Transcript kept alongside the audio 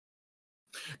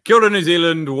Kia ora, New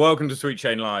Zealand. Welcome to Sweet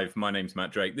Chain Live. My name's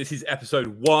Matt Drake. This is episode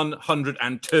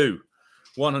 102.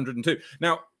 102.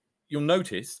 Now, you'll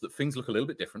notice that things look a little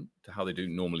bit different to how they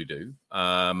normally do.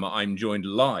 I'm joined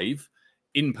live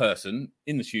in person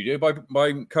in the studio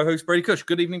by co-host Brady Cush.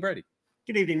 Good evening, Brady.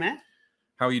 Good evening, Matt.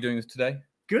 How are you doing today?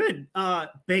 Good.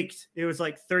 Baked. It was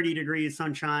like 30 degrees,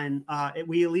 sunshine.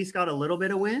 We at least got a little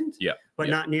bit of wind, but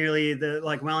not nearly the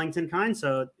Wellington kind.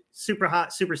 So super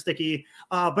hot, super sticky,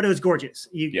 but it was gorgeous.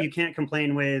 You can't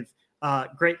complain with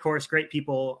great course, great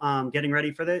people getting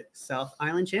ready for the South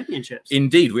Island Championships.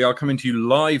 Indeed, we are coming to you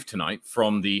live tonight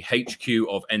from the HQ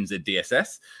of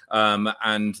NZDSS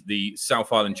and the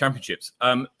South Island Championships,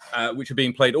 which are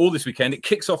being played all this weekend. It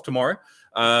kicks off tomorrow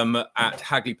at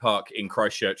Hagley Park in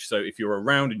Christchurch. So if you're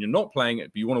around and you're not playing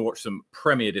it, but you want to watch some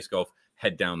Premier Disc Golf,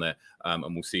 head down there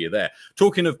and we'll see you there.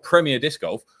 Talking of Premier Disc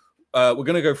Golf, we're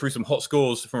going to go through some hot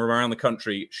scores from around the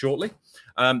country shortly.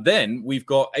 Then we've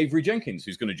got Avery Jenkins,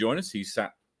 who's going to join us. He's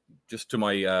sat just to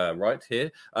my right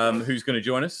here, who's going to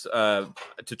join us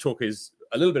to talk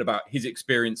a little bit about his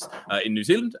experience in New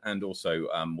Zealand and also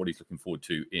what he's looking forward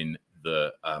to in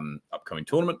the upcoming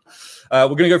tournament. We're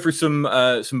going to go through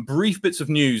some brief bits of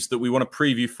news that we want to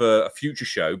preview for a future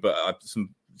show, but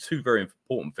two very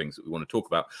important things that we want to talk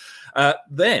about.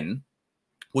 Then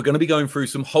we're going to be going through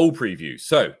some hole previews.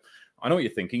 So I know what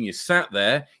you're thinking. You sat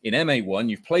there in MA1,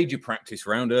 you've played your practice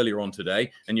round earlier on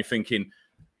today, and you're thinking,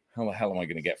 how the hell am I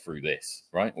going to get through this,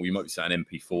 right? Or you might be sat in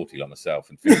MP40 like myself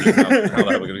and thinking, how the hell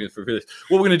am I going to get through this?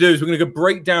 What we're going to do is we're going to go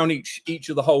break down each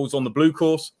of the holes on the blue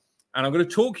course, and I'm going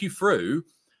to talk you through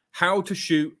how to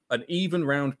shoot an even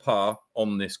round par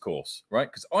on this course, right?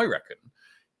 Because I reckon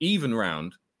even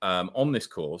round on this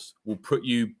course will put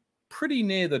you pretty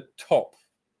near the top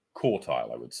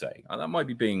quartile, I would say. And that might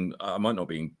be I might not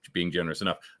be being generous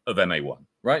enough of MA1,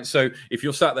 right? So if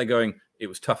you're sat there going, it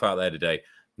was tough out there today,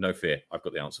 no fear, I've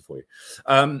got the answer for you.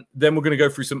 Then we're going to go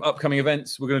through some upcoming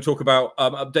events. We're going to talk about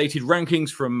updated rankings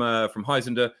from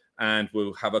Heisender, and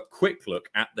we'll have a quick look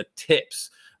at the tips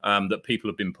that people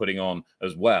have been putting on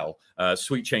as well.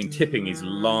 Sweet Chain tipping is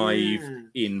live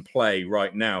in play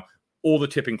right now. All the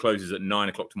tipping closes at 9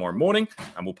 o'clock tomorrow morning,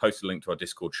 and we'll post a link to our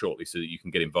Discord shortly so that you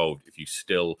can get involved if you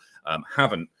still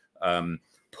haven't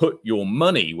put your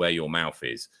money where your mouth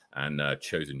is and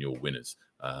chosen your winners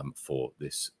for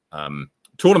this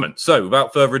tournament. So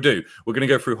without further ado, we're going to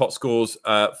go through hot scores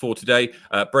for today.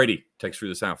 Brady, take us through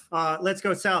the South. Let's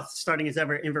go south, starting as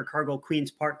ever, Invercargill, Queen's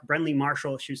Park. Brenley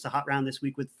Marshall shoots the hot round this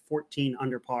week with 14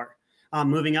 under par.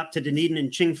 Moving up to Dunedin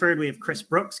and Chingford, we have Chris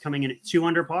Brooks coming in at 2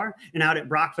 under par. And out at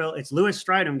Brockville, it's Lewis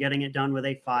Stridham getting it done with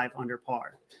a 5 under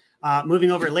par. Moving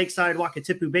over to Lakeside,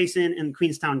 Wakatipu Basin and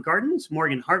Queenstown Gardens,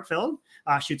 Morgan Hartfield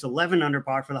shoots 11 under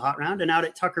par for the hot round. And out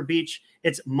at Tucker Beach,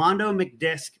 it's Mondo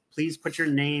McDisc. Please put your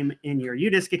name in your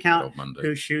UDisc account,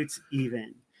 who shoots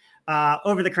even.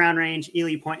 Over the Crown Range,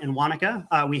 Ely Point and Wanaka,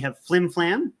 we have Flim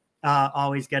Flam.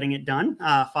 Always getting it done,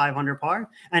 5 under par.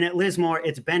 And at Lismore,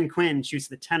 it's Ben Quinn shoots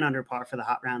the 10 under par for the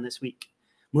hot round this week.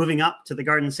 Moving up to the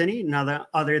Garden City,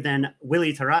 other than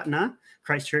Willie Taratna,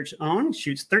 Christchurch's own,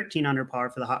 shoots 13 under par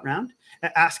for the hot round.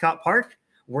 At Ascot Park,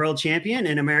 world champion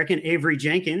and American Avery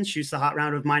Jenkins shoots the hot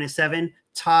round with -7,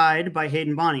 tied by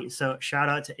Hayden Bonney. So shout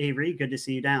out to Avery. Good to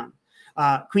see you down.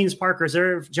 Queen's Park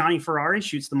Reserve, Johnny Ferrari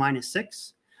shoots the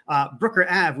 -6. Brooker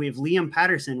Ave, we have Liam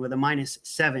Patterson with a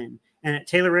 -7. And at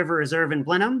Taylor River Reserve in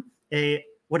Blenheim,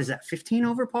 15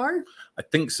 over par? I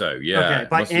think so, yeah. Okay,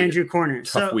 by Andrew Corner.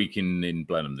 Tough week in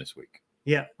Blenheim this week.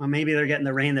 Yeah, well, maybe they're getting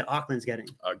the rain that Auckland's getting.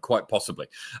 Quite possibly.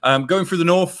 Going through the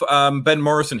north, Ben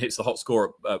Morrison hits the hot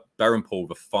score at Berrenpool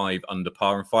with a 5 under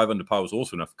par, and 5 under par was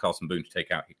also enough for Carson Boone to take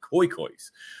out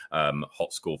Hikoikoi's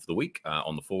hot score for the week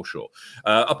on the foreshore.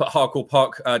 Up at Harcourt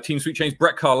Park, Team Sweet Chain's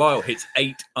Brett Carlisle hits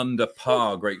 8 under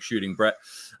par. Great shooting, Brett,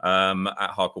 at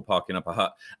Harcourt Park in Upper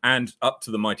Hutt. And up to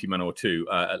the mighty Manor 2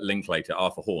 at Linklater,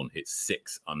 Arthur Horn hits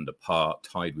 6 under par,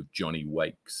 tied with Johnny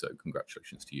Wake. So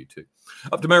congratulations to you too.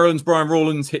 Up to Maryland's Brian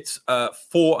Rawlins hits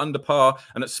 4 under par.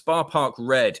 And at Spa Park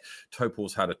Red,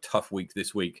 Topol's had a tough week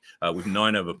this week with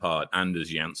 9 over par, Anders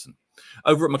Janssen.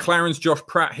 Over at McLaren's, Josh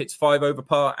Pratt hits 5 over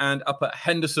par. And up at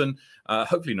Henderson,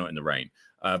 hopefully not in the rain,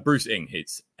 Bruce Ing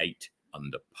hits 8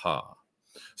 under par.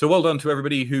 So well done to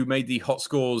everybody who made the hot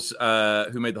scores.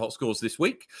 This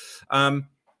week.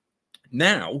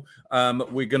 Now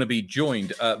we're going to be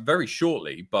joined very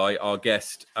shortly by our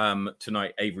guest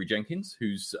tonight, Avery Jenkins,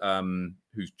 who's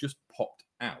just popped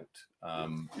out.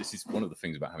 This is one of the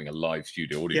things about having a live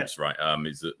studio audience, right?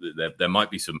 Is that there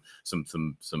might be some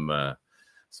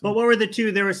But what were the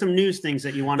two? There were some news things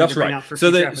that you wanted to bring up for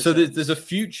future episodes. So there's a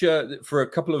future for a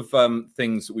couple of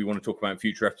things that we want to talk about in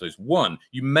future episodes. One,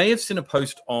 you may have seen a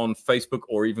post on Facebook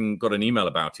or even got an email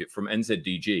about it from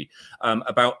NZDG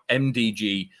about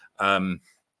MDG.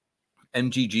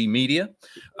 MGG Media.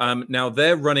 Now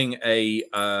they're running a.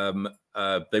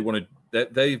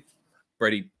 They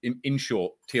Brady. In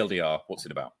short, TLDR. What's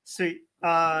it about? Sweet.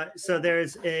 So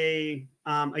there's a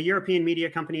European media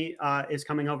company is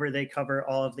coming over. They cover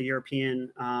all of the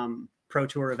European Pro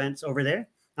Tour events over there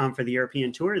for the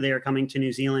European Tour. They are coming to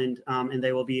New Zealand and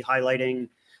they will be highlighting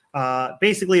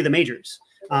basically the majors.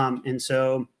 And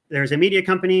so there's a media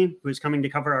company who's coming to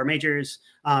cover our majors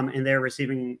and they're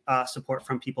receiving support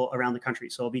from people around the country.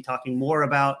 So we'll be talking more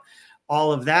about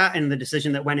all of that and the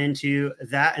decision that went into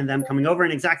that and them coming over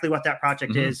and exactly what that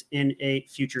project is in a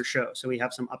future show. So we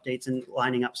have some updates and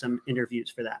lining up some interviews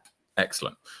for that.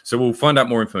 Excellent. So we'll find out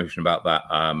more information about that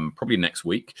probably next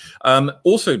week.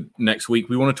 Also next week,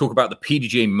 we want to talk about the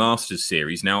PDGA Masters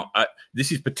Series. Now,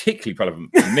 this is particularly relevant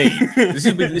for me.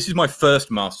 This is my first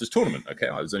Masters tournament. Okay,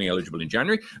 I was only eligible in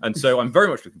January, and so I'm very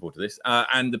much looking forward to this.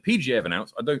 And the PDGA have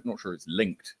announced, not sure it's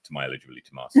linked to my eligibility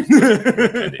to Masters.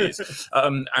 It is.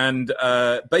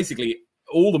 Basically,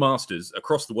 all the Masters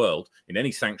across the world in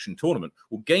any sanctioned tournament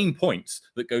will gain points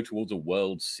that go towards a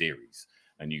World Series.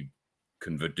 And you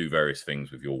can do various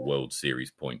things with your World Series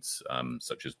points,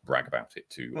 such as brag about it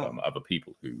to other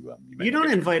people who you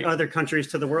don't invite other countries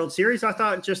to the World Series. I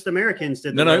thought just Americans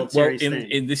did the World Series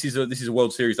thing. This is a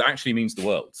World Series that actually means the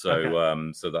world. So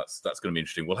okay. So that's going to be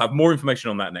interesting. We'll have more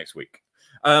information on that next week.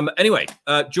 Anyway,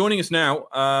 joining us now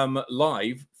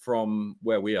live from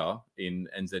where we are in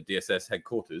NZDSS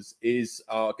headquarters is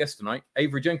our guest tonight,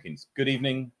 Avery Jenkins. Good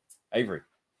evening, Avery.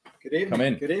 Good evening. Come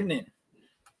in. Good evening.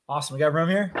 Awesome. We got room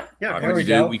here? Yeah, there we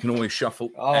go. We can always shuffle.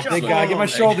 Oh, big guy. Get my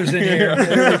shoulders in here.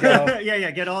 There we go.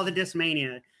 Yeah. Get all the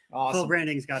Discmania. Awesome. Full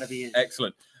branding's got to be in.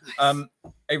 Excellent.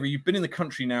 Avery, you've been in the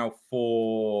country now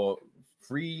for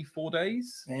 3-4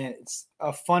 days? Man, it's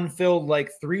a fun-filled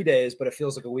 3 days, but it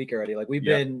feels like a week already. We've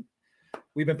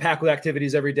been packed with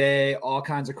activities every day, all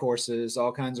kinds of courses,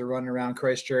 all kinds of running around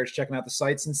Christchurch, checking out the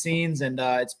sights and scenes, and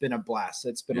it's been a blast.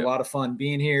 It's been a lot of fun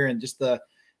being here and just the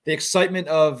excitement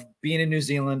of being in New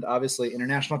Zealand, obviously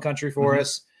international country for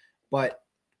us, but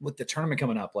with the tournament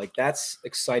coming up, that's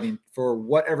exciting for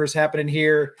whatever's happening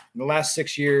here in the last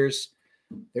 6 years.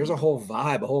 There's a whole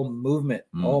vibe, a whole movement,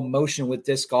 a whole motion with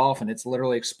disc golf, and it's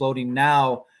literally exploding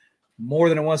now more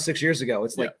than it was 6 years ago.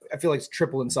 It's I feel like it's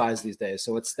triple in size these days.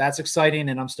 So that's exciting,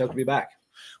 and I'm stoked to be back.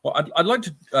 Well, I'd like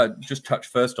to just touch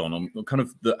first on kind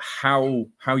of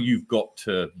how you've got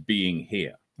to being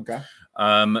here. Okay.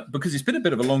 Because it's been a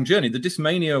bit of a long journey. The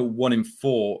Discmania 1 in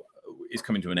 4 is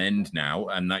coming to an end now,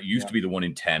 and that used to be the 1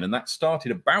 in 10, and that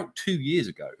started about 2 years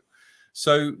ago.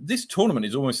 So this tournament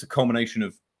is almost a culmination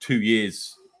of 2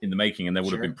 years in the making, and there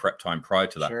would have been prep time prior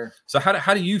to that. Sure. So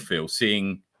how do you feel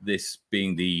seeing this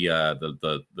being the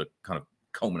kind of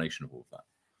culmination of all of that?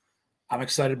 I'm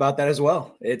excited about that as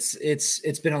well.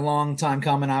 It's been a long time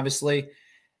coming. Obviously,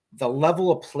 the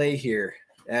level of play here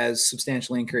has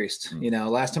substantially increased.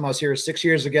 Last time I was here 6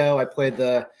 years ago, I played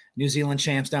the New Zealand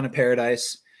champs down in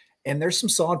Paradise, and there's some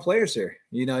solid players here.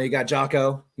 You got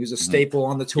Jocko, who's a staple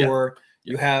on the tour.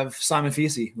 You have Simon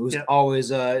Feasey, who's always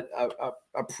a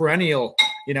perennial,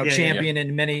 champion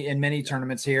in many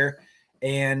tournaments here.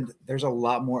 And there's a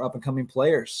lot more up and coming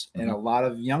players and a lot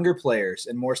of younger players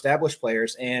and more established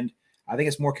players. And I think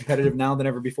it's more competitive now than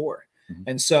ever before.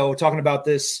 And so talking about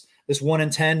this 1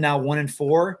 in 10, now 1 in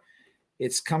 4,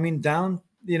 it's coming down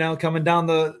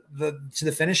to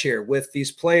the finish here with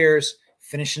these players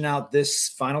finishing out this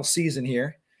final season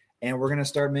here. And we're going to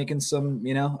start making some,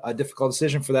 a difficult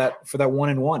decision for that 1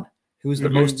 in 1, who's the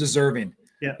most deserving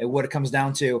and what it comes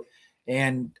down to.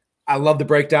 And I love the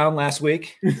breakdown last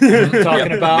week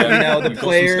talking about, the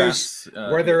players,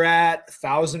 where they're at,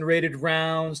 1,000 rated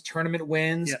rounds, tournament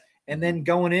wins, and then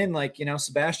going in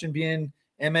Sebastian being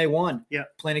MA1,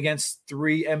 playing against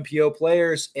 3 MPO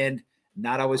players and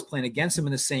not always playing against them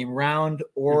in the same round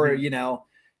or,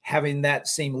 having that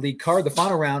same league card, the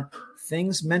final round.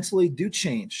 Things mentally do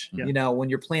change, when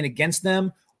you're playing against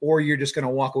them or you're just going to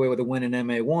walk away with a win in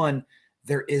MA1.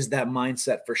 There is that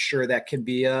mindset for sure that can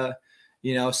be a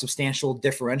substantial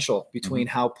differential between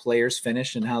how players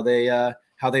finish and how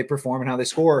they perform and how they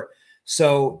score.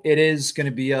 So it is going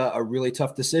to be a really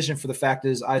tough decision. For the fact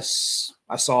is, I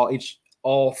saw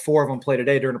all 4 of them play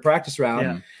today during a practice round.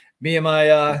 Yeah. Me and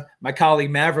my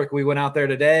colleague Maverick, we went out there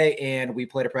today and we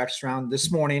played a practice round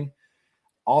this morning.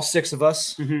 All 6 of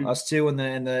us, us 2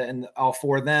 and all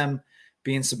 4 of them,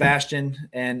 being Sebastian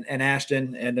and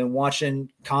Ashton, and then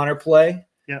watching Connor play.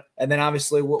 Yeah. And then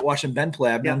obviously watching Ben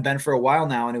play, I've known Ben for a while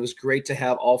now, and it was great to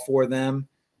have all four of them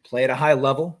play at a high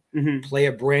level, play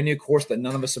a brand new course that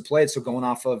none of us have played. So going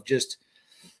off of just,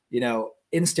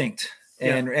 instinct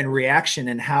and reaction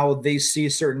and how they see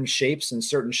certain shapes and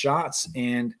certain shots,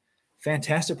 and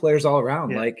fantastic players all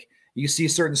around. Like you see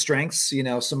certain strengths,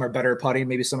 some are better at putting,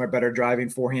 maybe some are better driving,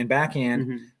 forehand,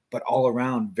 backhand, but all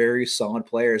around very solid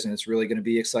players. And it's really going to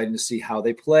be exciting to see how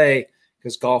they play,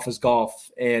 because golf is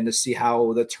golf, and to see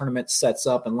how the tournament sets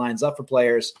up and lines up for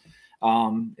players.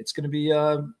 It's going to be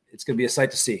a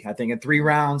sight to see. I think in 3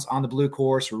 rounds on the blue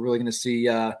course, we're really going to see,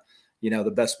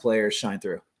 the best players shine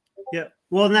through. Yeah.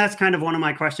 Well, and that's kind of one of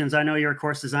my questions. I know you're a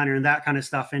course designer and that kind of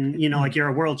stuff. And, like you're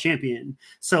a world champion.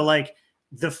 So like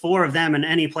the 4 of them and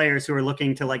any players who are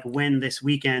looking to like win this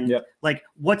weekend, like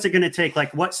what's it going to take?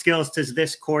 Like what skills does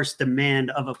this course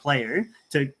demand of a player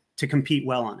to compete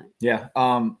well on it? Yeah.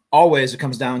 Always it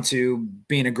comes down to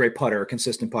being a great putter, a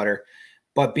consistent putter,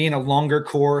 but being a longer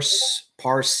course,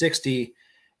 par 60,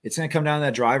 it's going to come down to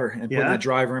that driver and putting that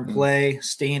driver in play.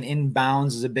 Staying in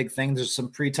bounds is a big thing. There's some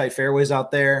pretty tight fairways out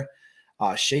there.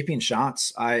 Shaping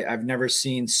shots. I've never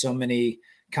seen so many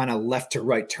kind of left to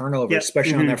right turnovers,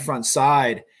 especially on their front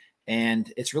side.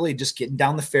 And it's really just getting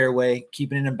down the fairway,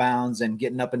 keeping it in bounds, and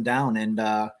getting up and down. And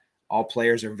all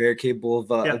players are very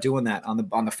capable of doing that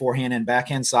on the forehand and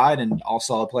backhand side, and all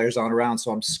solid players on around.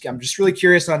 So I'm just really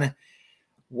curious on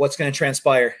what's going to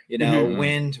transpire,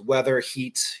 wind, weather,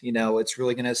 heat, it's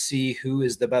really going to see who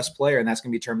is the best player, and that's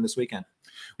going to be determined this weekend.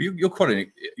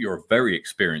 You're a very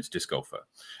experienced disc golfer.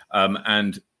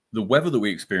 And the weather that we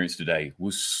experienced today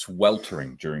was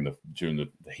sweltering during the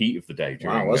heat of the day.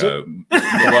 Was it?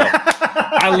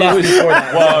 I love it before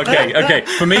that. Well, okay.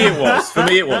 For me,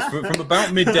 it was. From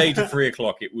about midday to 3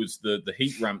 o'clock, it was the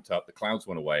heat ramped up, the clouds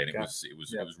went away, and it was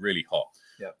really hot.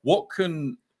 Yeah. What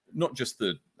can not just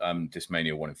the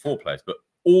Discmania 1 in 4 players, but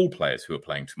all players who are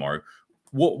playing tomorrow,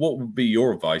 what would be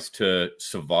your advice to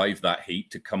survive that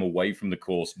heat, to come away from the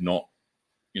course not,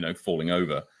 falling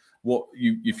over?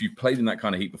 If you've played in that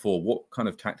kind of heat before, what kind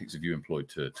of tactics have you employed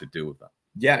to deal with that?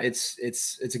 Yeah, it's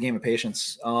a game of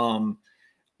patience.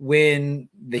 When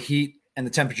the heat and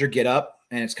the temperature get up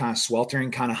and it's kind of sweltering,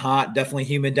 kind of hot, definitely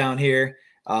humid down here.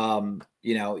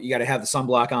 You got to have the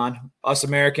sunblock on. Us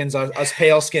Americans, us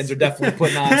pale skins are definitely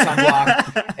putting on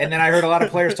sunblock. And then I heard a lot of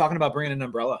players talking about bringing an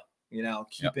umbrella,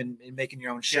 making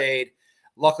your own shade. Yep.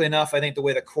 Luckily enough, I think the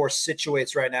way the course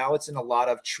situates right now, it's in a lot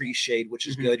of tree shade, which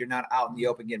is good. You're not out in the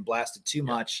open getting blasted too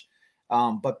much,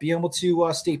 but be able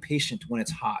to stay patient when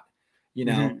it's hot.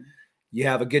 You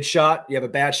have a good shot, you have a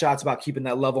bad shot. It's about keeping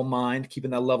that level mind,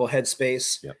 keeping that level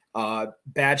headspace. Yep.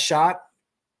 Bad shot,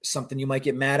 something you might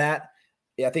get mad at.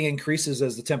 I think it increases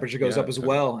as the temperature goes up as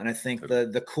well. And I think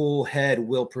the cool head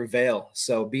will prevail.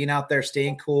 So being out there,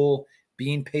 staying cool,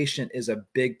 being patient is a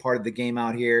big part of the game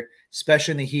out here,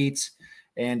 especially in the heats.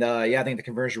 And I think the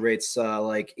conversion rate's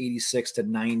like 86 to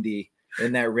 90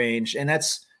 in that range. And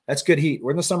that's good heat.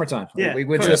 We're in the summertime. Yeah, we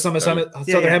went to the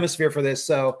southern hemisphere for this.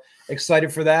 So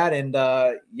excited for that. And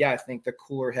I think the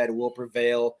cooler head will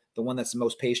prevail, the one that's the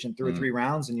most patient through 3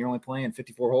 rounds, and you're only playing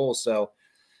 54 holes. So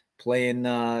playing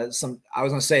I was going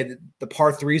to say the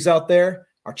par 3s out there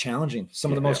are challenging.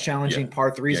 Some of the most challenging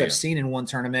par 3s I've seen in one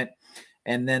tournament.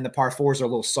 And then the par 4s are a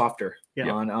little softer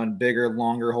on bigger,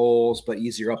 longer holes, but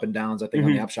easier up and downs, I think,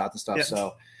 on the upshots and stuff. Yeah.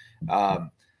 So,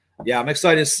 I'm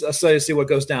excited to see what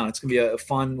goes down. It's going to be a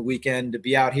fun weekend to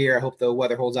be out here. I hope the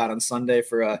weather holds out on Sunday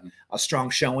for a strong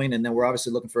showing. And then we're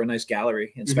obviously looking for a nice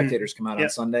gallery, and spectators come out on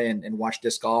Sunday and watch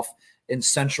disc golf in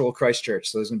central Christchurch.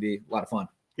 So there's going to be a lot of fun.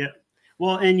 Yeah.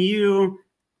 Well,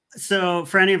 so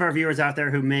for any of our viewers out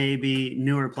there who may be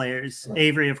newer players,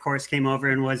 Avery, of course, came over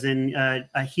and was in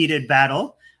a heated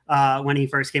battle when he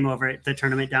first came over at the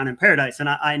tournament down in Paradise. And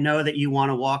I know that you want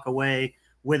to walk away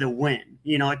with a win,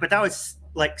 but that was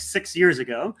like 6 years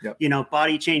ago. Yep.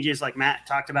 Body changes, like Matt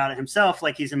talked about it himself,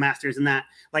 like he's a master's in that.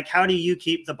 Like, how do you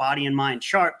keep the body and mind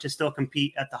sharp to still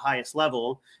compete at the highest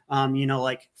level,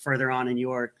 like further on in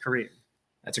your career?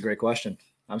 That's a great question.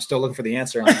 I'm still looking for the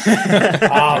answer.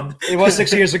 It was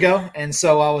 6 years ago, and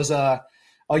so I was a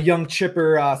young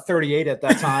chipper, 38 at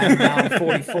that time, now I'm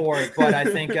 44. But I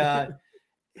think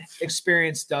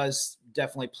experience does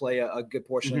definitely play a good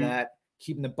portion of that.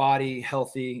 Keeping the body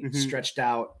healthy, stretched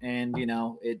out, and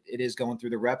it is going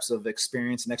through the reps of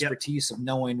experience and expertise of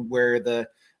knowing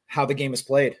how the game is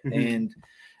played. And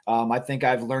I think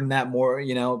I've learned that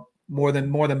more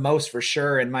than most, for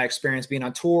sure. And my experience being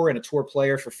on tour and a tour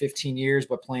player for 15 years,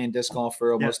 but playing disc golf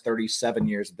for almost 37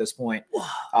 years at this point.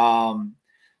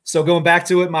 So going back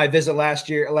to it, my visit last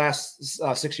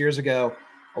 6 years ago,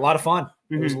 a lot of fun.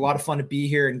 It was a lot of fun to be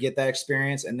here and get that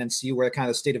experience and then see where kind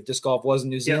of the state of disc golf was in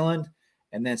New Zealand.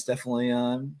 And then it's definitely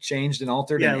changed and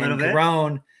altered and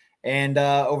grown. And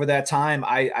over that time,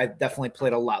 I definitely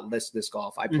played a lot less disc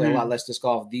golf. I play a lot less disc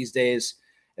golf these days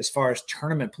as far as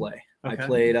tournament play. I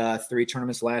played 3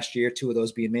 tournaments last year, 2 of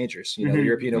those being majors, the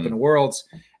European Open and Worlds.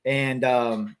 And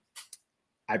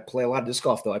I play a lot of disc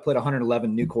golf, though. I played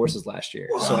 111 new courses last year.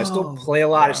 Whoa. So I still play a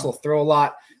lot. I still throw a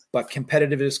lot. But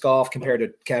competitive disc golf compared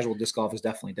to casual disc golf is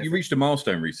definitely different. You reached a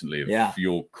milestone recently of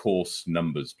your course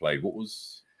numbers played. What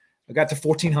was? I got to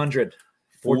 1,400.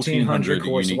 1,400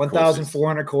 courses,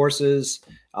 1,400 courses.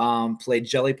 Played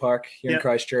Jelly Park here in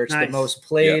Christchurch, the most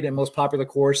played and most popular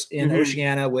course in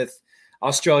Oceania with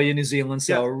Australia, New Zealand.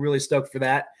 So really stoked for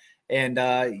that. And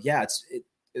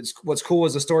it's what's cool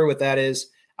is the story with that is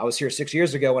I was here 6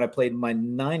 years ago when I played my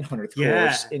 900th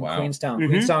course in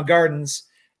Queenstown Gardens.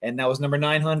 And that was number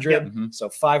 900. So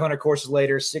 500 courses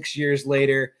later, 6 years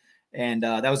later. And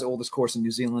that was the oldest course in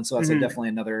New Zealand. So that's definitely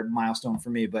another milestone for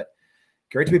me. But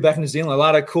great to be back in New Zealand. A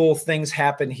lot of cool things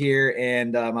happen here.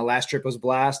 And my last trip was a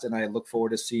blast. And I look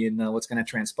forward to seeing what's going to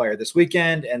transpire this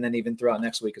weekend and then even throughout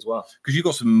next week as well. Because you've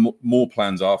got some more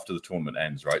plans after the tournament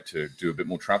ends, right? To do a bit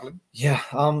more traveling? Yeah.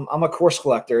 I'm a course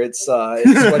collector. It's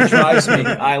what drives me.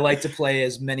 I like to play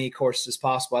as many courses as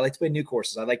possible. I like to play new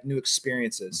courses. I like new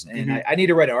experiences. And I need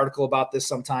to write an article about this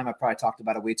sometime. I probably talked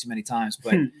about it way too many times,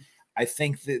 but I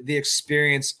think the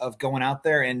experience of going out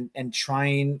there and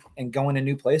trying and going to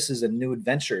new places and new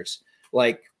adventures,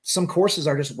 like some courses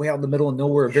are just way out in the middle of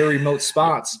nowhere, very remote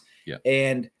spots.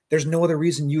 And there's no other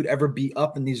reason you'd ever be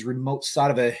up in these remote side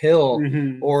of a hill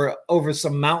or over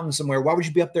some mountain somewhere. Why would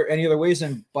you be up there any other ways?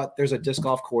 But there's a disc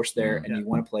golf course there and you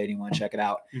want to play it and you want to check it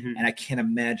out. And I can't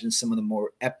imagine some of the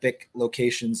more epic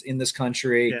locations in this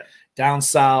country, down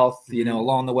south,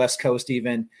 along the West Coast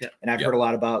even. And I've heard a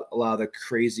lot about a lot of the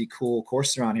crazy cool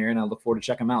courses around here and I look forward to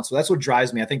checking them out. So that's what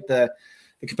drives me. I think the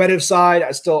competitive side,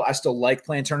 I still like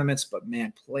playing tournaments, but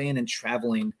man, playing and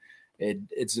traveling,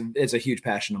 it's a huge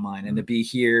passion of mine. And to be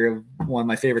here, one of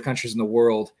my favorite countries in the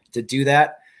world, to do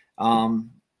that,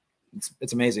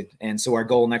 it's amazing. And so our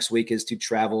goal next week is to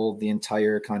travel the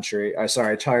entire country.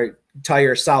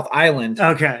 Entire South Island.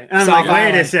 Okay. I'm South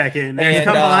Island, wait a second. There's a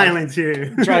couple islands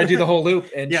here. Try to do the whole loop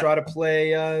and try to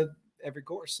play every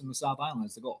course in the South Island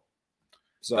is the goal.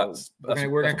 So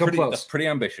we're gonna come close. That's pretty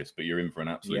ambitious, but you're in for an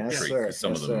absolute treat.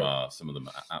 Some of them are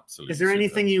absolutely. Is there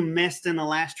anything you missed in the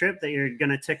last trip that you're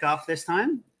gonna tick off this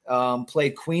time?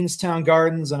 Played Queenstown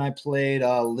Gardens and I played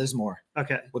Lismore.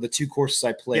 Okay. Were the 2 courses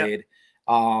I played.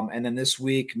 And then this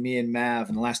week, me and Mav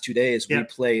in the last 2 days, we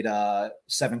played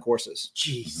 7 courses.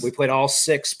 Jeez. We played all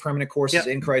 6 permanent courses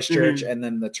in Christchurch and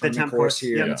then the tournament course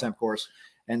here, the temp course.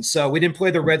 And so we didn't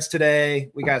play the Reds today.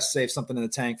 We got to save something in the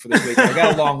tank for this week. We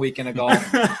got a long weekend of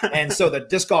golf. And so the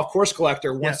disc golf course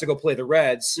collector wants to go play the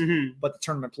Reds, but the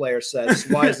tournament player says,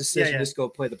 wise decision, just go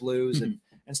play the Blues and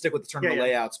stick with the tournament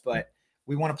layouts. But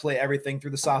we want to play everything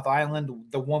through the South Island.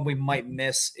 The one we might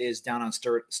miss is down on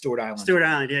Stewart Island. Stewart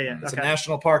Island, It's a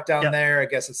national park down there. I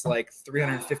guess it's like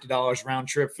 $350 round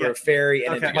trip for a ferry,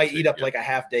 and it might eat up like a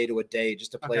half day to a day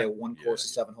just to play a one course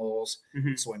of 7 holes.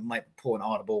 So we might pull an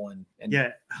audible and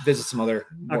visit some other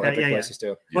more epic places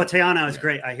too. Well, Te Anau is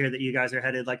great. I hear that you guys are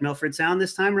headed like Milford Sound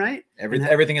this time, right?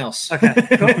 Everything else. Okay,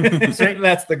 cool.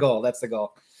 That's the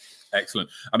goal. Excellent.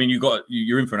 I mean,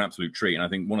 you're in for an absolute treat. And I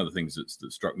think one of the things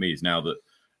that struck me is now that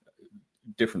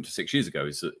different to 6 years ago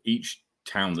is that each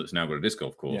town that's now got a disc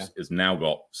golf course has now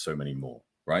got so many more,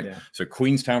 right? Yeah. So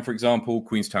Queenstown, for example,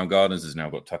 Queenstown Gardens has now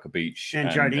got Tucker Beach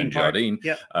and Jardine.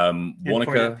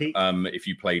 Wanaka, if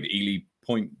you played Ely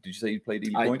Point, did you say you played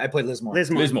Ely Point? I played Lismore.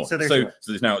 So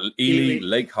there's now Ely,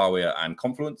 Lake Hawea, and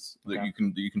Confluence that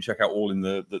you can check out all in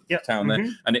the town there.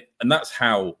 And that's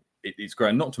how it's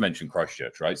grown, not to mention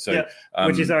Christchurch, right? So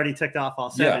which is already ticked off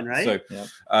all 7, right?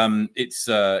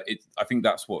 So I think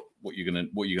that's what you're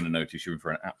gonna notice. You're in for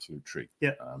an absolute treat.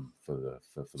 For the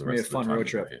rest of the time. It's a fun road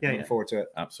trip. Looking forward to it.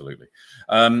 Absolutely.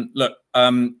 Look,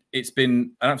 it's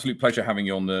been an absolute pleasure having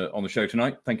you on the show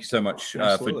tonight. Thank you so much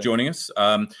for joining us.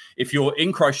 If you're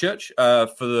in Christchurch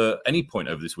for any point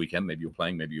over this weekend, maybe you're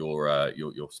playing, maybe you're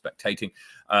spectating,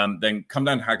 then come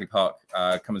down to Hagley Park,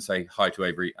 come and say hi to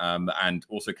Avery, and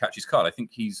also catch his card. I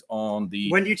think he's on the.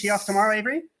 When do you tee off tomorrow,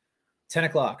 Avery? 10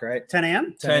 o'clock, right? 10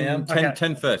 a.m. 10 a.m.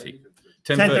 10:30.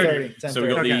 10:30. So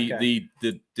we've got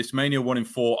the Discmania 1 in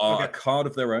 4 are a card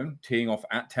of their own, teeing off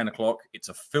at 10 o'clock. It's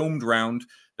a filmed round.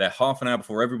 They're half an hour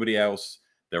before everybody else.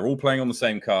 They're all playing on the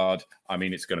same card. I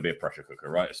mean, it's going to be a pressure cooker,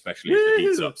 right? Especially if it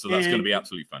heats up. So that's going to be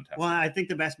absolutely fantastic. Well, I think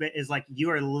the best bit is like you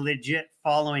are legit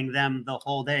following them the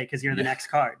whole day because you're the next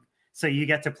card. So you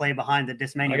get to play behind the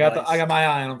Discmania. I got my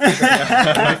eye on them. For sure.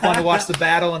 It'll be fun to watch the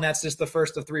battle, and that's just the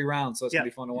first of 3 rounds, so it's gonna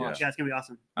be fun to watch. Yeah, it's gonna be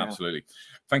awesome. Absolutely.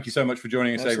 Thank you so much for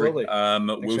joining us, Avery.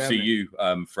 We'll see you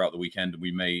throughout the weekend.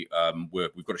 We may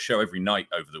we've got a show every night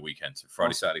over the weekend, so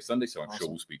Friday, Saturday, Sunday. So I'm sure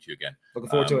we'll speak to you again. Looking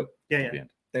forward to it. Yeah.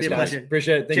 Thanks, guys. pleasure.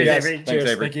 Appreciate it. Thank Cheers, you guys. Avery. Cheers.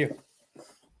 Avery. Thank you.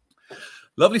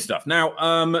 Lovely stuff. Now,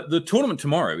 the tournament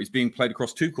tomorrow is being played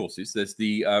across 2 courses. There's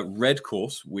the red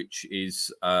course, which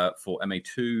is for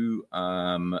MA2,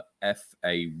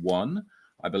 FA1,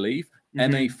 I believe,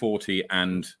 MA40,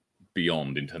 and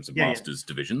beyond in terms of Masters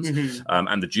divisions,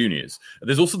 and the juniors.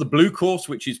 There's also the blue course,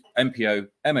 which is MPO,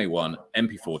 MA1,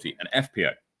 MP40, and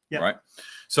FPO. Right.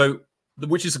 So,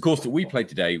 which is the course that we played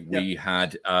today. We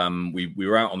had we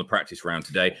were out on the practice round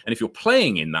today, and if you're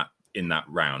playing in that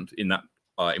round in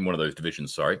one of those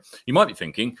divisions, you might be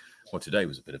thinking, well, today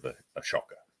was a bit of a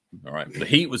shocker. All right, the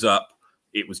heat was up.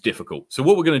 It was difficult. So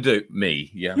what we're going to do,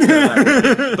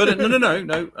 but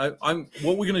no.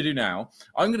 What we're going to do now,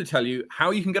 I'm going to tell you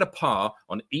how you can get a par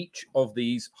on each of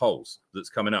these holes that's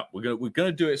coming up. We're going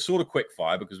to do it sort of quick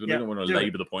fire because we don't want to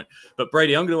labor the point. But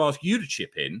Brady, I'm going to ask you to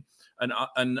chip in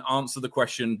and answer the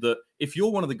question that if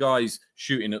you're one of the guys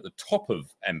shooting at the top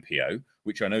of MPO,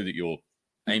 which I know that you're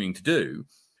aiming to do,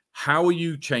 how are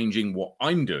you changing what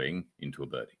I'm doing into a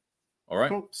birdie? All right.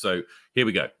 Cool. So here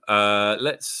we go.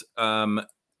 Let's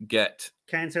get.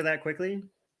 Can I answer that quickly?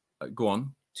 Go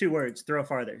on. 2 words. Throw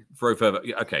farther. Throw further.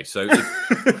 Okay. So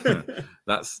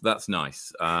that's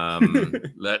nice.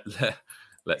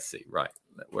 Let's see. Right.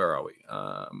 Where are we?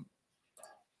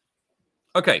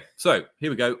 Okay, so here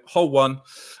we go. Hole 1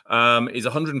 is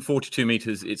 142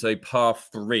 meters. It's a par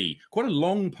 3, quite a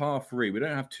long par 3. We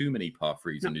don't have too many par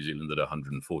 3s in New Zealand that are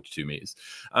 142 meters.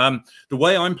 The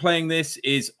way I'm playing this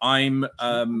is I'm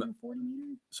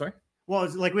sorry. Well,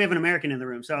 it's like we have an American in the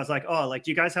room, so I was like, oh, like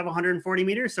do you guys have 140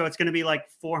 meters? So it's going to be like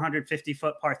 450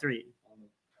 foot par 3. On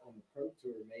the pro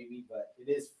tour, maybe, but it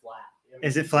is flat.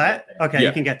 Is it flat? Okay,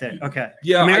 you can get there. Okay.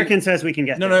 Yeah. American says we can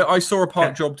get there. No, I saw a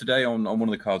park job today on one of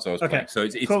the cards I was playing. So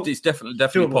it's definitely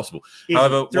doable. Possible. Easy.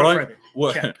 However,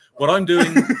 what I'm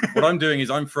doing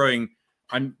is I'm throwing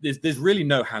there's really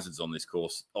no hazards on this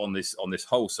course, on this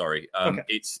hole, sorry.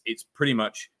 It's pretty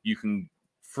much you can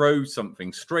throw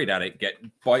something straight at it,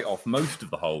 bite off most of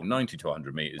the hole, 90 to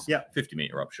 100 meters, 50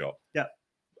 meter upshot.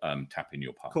 Tap in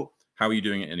your par. Cool. How are you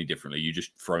doing it any differently? You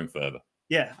just throwing further?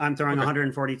 Yeah, I'm throwing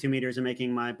 142 meters and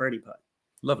making my birdie putt.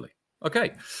 Lovely.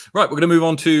 Okay, right. We're going to move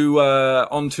on to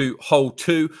hole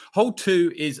 2. Hole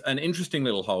 2 is an interesting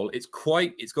little hole. It's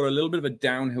got a little bit of a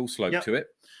downhill slope to it.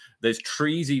 There's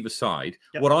trees either side.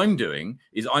 What I'm doing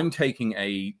is I'm taking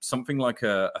something like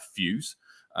a fuse,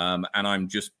 and I'm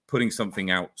just putting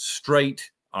something out straight.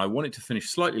 I want it to finish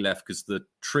slightly left because the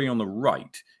tree on the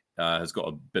right has got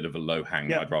a bit of a low hang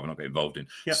that I'd rather not get involved in.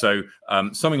 So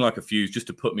something like a fuse just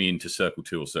to put me into circle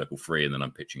 2 or circle 3, and then I'm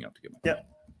pitching up to get my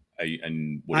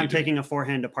And I'm taking a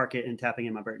forehand to park it and tapping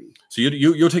in my birdie. So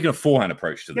you're taking a forehand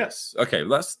approach to this. Okay,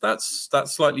 that's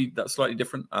slightly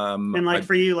different. And like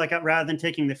for you, like rather than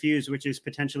taking the fuse, which is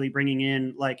potentially bringing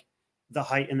in like the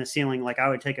height and the ceiling, like I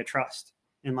would take a trust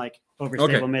and like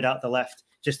overstable mid out the left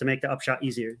just to make the upshot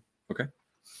easier. Okay.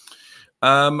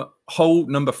 Hole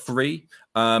number 3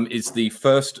 is the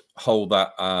first hole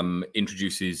that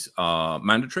introduces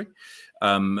mandatory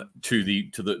to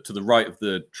the right of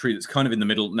the tree that's kind of in the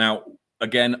middle. Now,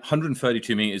 again,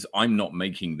 132 meters. I'm not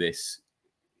making this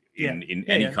in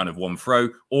any kind of one throw.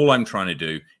 All I'm trying to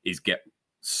do is get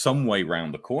some way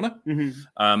round the corner.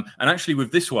 And actually,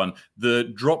 with this one,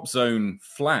 the drop zone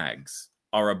flags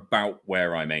are about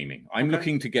where I'm aiming. I'm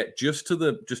looking to get just to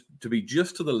the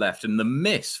left, and the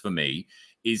miss for me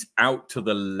is out to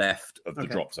the left of the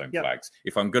drop zone flags.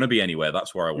 If I'm going to be anywhere,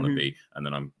 that's where I want to be, and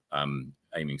then I'm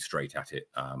aiming straight at it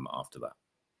after that.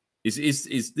 This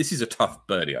is a tough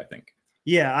birdie, I think.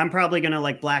 Yeah, I'm probably gonna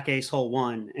like black ace hole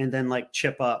 1 and then like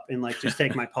chip up and like just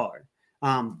take my par.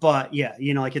 But yeah,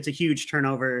 like it's a huge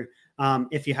turnover.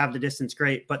 If you have the distance,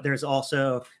 great. But there's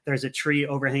a tree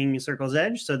overhanging the circle's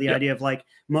edge. So the idea of like,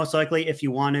 most likely if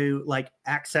you want to like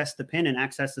access the pin and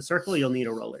access the circle, you'll need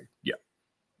a roller. Yeah.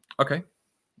 Okay.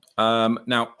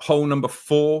 Now, hole number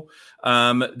 4.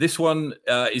 This one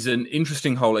is an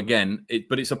interesting hole again,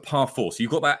 but it's a par 4. So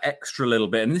you've got that extra little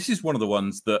bit. And this is one of the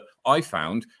ones that I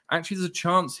found actually there's a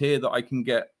chance here that I can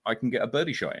get a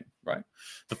birdie shot in, right?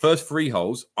 The first 3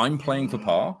 holes, I'm playing for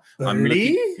par.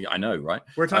 Birdie? I know, right?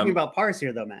 We're talking about pars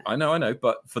here though, Matt. I know.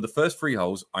 But for the first 3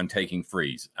 holes, I'm taking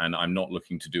threes and I'm not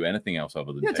looking to do anything else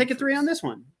other than take a 3 on this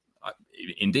one.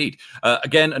 Indeed.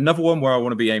 Again, another one where I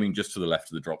want to be aiming just to the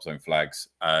left of the drop zone flags,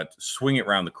 swing it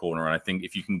around the corner. And I think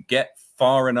if you can get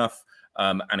far enough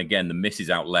And again, the miss is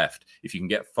out left. If you can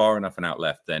get far enough and out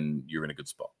left, then you're in a good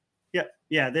spot. Yeah.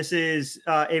 Yeah. This is,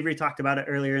 Avery talked about it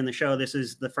earlier in the show. This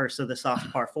is the first of the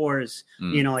soft par fours.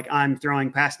 You know, like I'm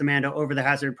throwing past the Mando over the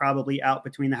hazard, probably out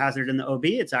between the hazard and the OB.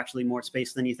 It's actually more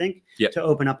space than you think to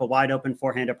open up a wide open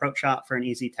forehand approach shot for an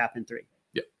easy tap in 3.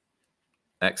 Yep.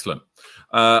 Excellent.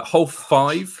 Hole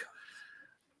 5.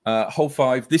 Hole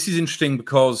 5. This is interesting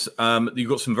because you've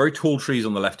got some very tall trees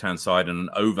on the left-hand side and an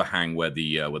overhang where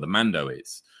the Mando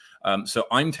is. So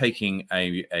I'm taking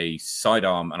a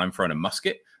sidearm and I'm throwing a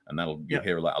musket. And you'll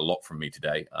hear that a lot from me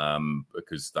today,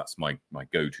 because that's my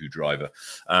go-to driver.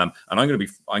 And I'm going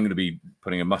to be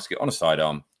putting a musket on a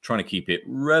sidearm, trying to keep it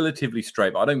relatively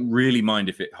straight. But I don't really mind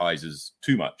if it hyzes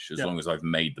too much, as long as I've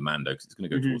made the Mando, because it's going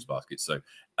to go towards basket. So,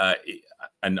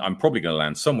 and I'm probably going to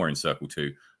land somewhere in circle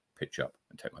 2, pitch up,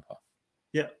 and take my par.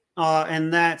 Yeah.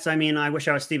 And that's, I mean, I wish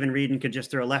I was Stephen Reed and could just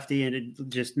throw a lefty and it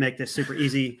just make this super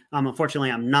easy.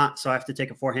 Unfortunately, I'm not, so I have to take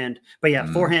a forehand. But yeah,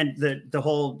 forehand, the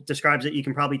whole describes it. You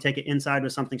can probably take it inside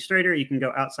with something straighter. You can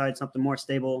go outside, something more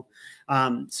stable.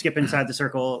 Skip inside the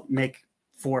circle, make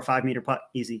 4 or 5 meter putt,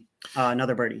 easy.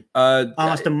 Another birdie.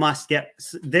 Almost a must get.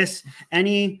 This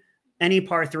any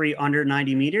par 3 under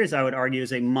 90 meters, I would argue,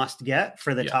 is a must get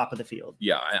for the top of the field.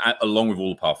 Yeah, along with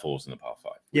all the par 4s and the par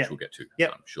 5, which we'll get to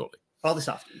shortly. All the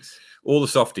softies. All the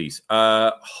softies.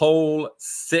 Hole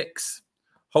 6.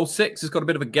 Hole 6 has got a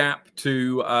bit of a gap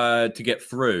to get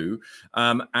through,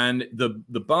 and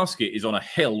the basket is on a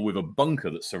hill with a bunker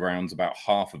that surrounds about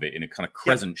half of it in a kind of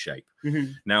crescent shape.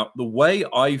 Now, the way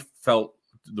I felt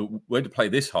the way to play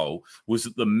this hole was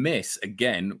that the miss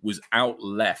again was out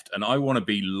left, and I want to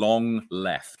be long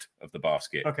left of the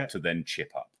basket to then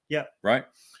chip up. Yeah. Right.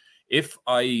 If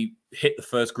I hit the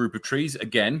first group of trees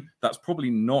again, that's probably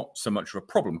not so much of a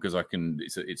problem because I can.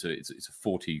 It's a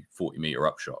 40 meter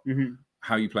upshot.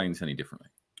 How are you playing this any differently?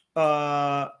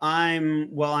 I'm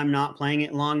not playing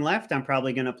it long left. I'm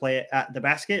probably going to play it at the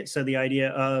basket. So the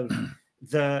idea of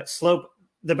the slope,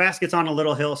 the basket's on a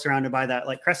little hill surrounded by that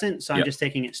like crescent. So I'm just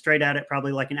taking it straight at it,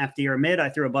 probably like an FD or a mid. I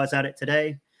threw a buzz at it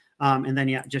today, and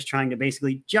then just trying to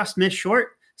basically just miss short.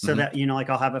 So that, you know, like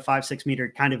I'll have a 5-6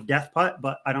 meter kind of death putt,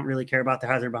 but I don't really care about the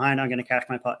hazard behind. I'm going to cash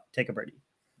my putt, take a birdie.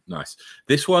 Nice.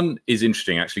 This one is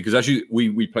interesting actually, because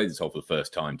we played this hole for the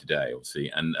first time today,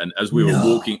 obviously, and as we were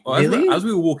walking, as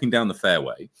we were walking down the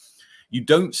fairway, you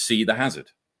don't see the hazard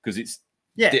because it's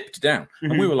dipped down,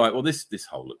 and we were like, well, this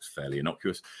hole looks fairly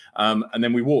innocuous, and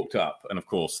then we walked up, and of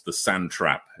course the sand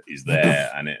trap is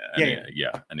there, and it.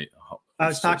 I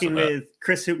was talking with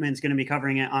Chris Hoopman's going to be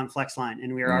covering it on Flexline,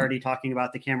 and we were already talking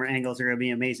about the camera angles are going to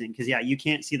be amazing because you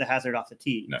can't see the hazard off the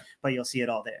tee, but you'll see it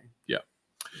all there. Yeah.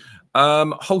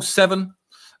 Hole 7.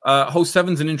 Hole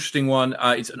 7's an interesting one.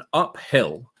 It's an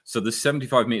uphill, so the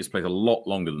 75 meters plays a lot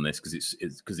longer than this because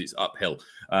it's uphill.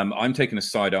 I'm taking a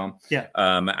sidearm,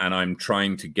 and I'm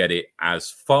trying to get it as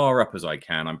far up as I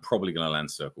can. I'm probably going to land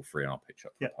circle 3, and I'll pitch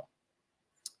up.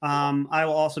 I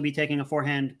will also be taking a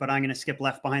forehand, but I'm going to skip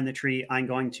left behind the tree. I'm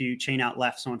going to chain out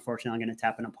left. So unfortunately, I'm going to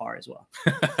tap in a par as well.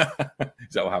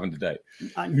 Is that what happened today?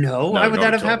 No, why would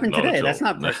that have happened today? That's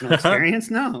not personal experience.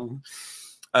 No.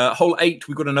 Hole 8,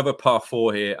 we've got another par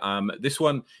 4 here. This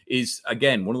one is,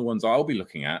 again, one of the ones I'll be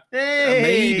looking at.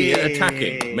 Maybe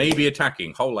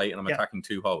attacking. Hole 8, and I'm attacking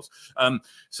 2 holes.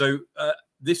 So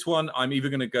this one, I'm either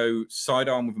going to go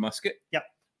sidearm with a musket.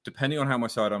 Depending on how my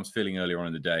sidearm's feeling earlier on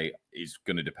in the day is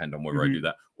going to depend on whether I do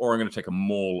that, or I'm going to take a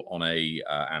maul on a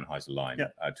Anheuser line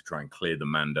to try and clear the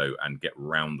Mando and get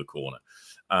round the corner.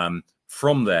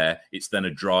 From there, it's then a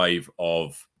drive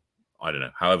of, I don't know,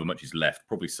 however much is left,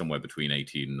 probably somewhere between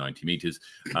 80 and 90 meters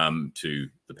to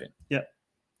the pin.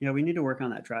 Yeah, we need to work on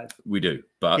that drive. We do.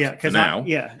 But for now,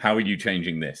 how are you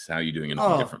changing this? How are you doing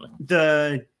anything differently?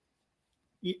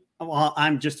 Well,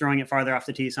 I'm just throwing it farther off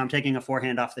the tee. So I'm taking a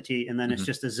forehand off the tee, and then it's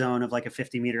just a zone of like a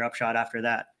 50 meter upshot after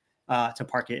that to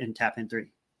park it and tap in 3.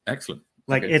 Excellent.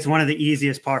 Like it's one of the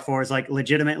easiest par 4s, like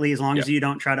legitimately, as long as you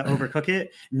don't try to overcook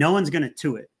it, no one's going to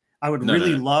two it. I would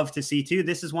really love to see too.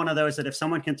 This is one of those that if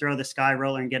someone can throw the sky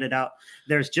roller and get it out,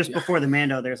 there's just before the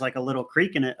Mando, there's like a little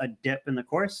creek and a dip in the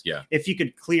course. If you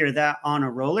could clear that on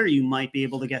a roller, you might be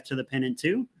able to get to the pin in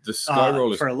 2. The sky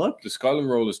roller for a look. The sky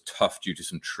roller is tough due to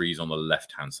some trees on the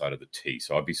left-hand side of the tee.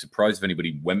 So I'd be surprised if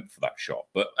anybody went for that shot.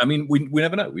 But I mean, we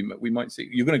never know. We might see.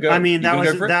 You're going to go. I mean,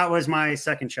 that was my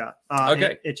second shot.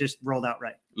 It just rolled out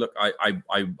right. Look, I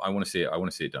want to see it. I want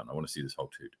to see it done. I want to see this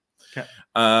whole 2. Okay.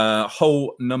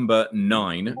 Hole number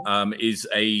 9 is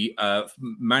a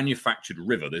manufactured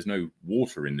river. There's no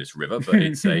water in this river, but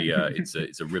it's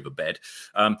a river bed.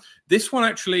 This one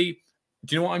actually,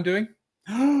 do you know what I'm doing?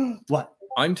 What?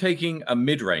 I'm taking a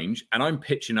mid-range and I'm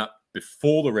pitching up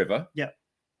before the river. Yeah.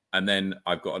 And then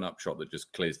I've got an upshot that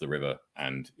just clears the river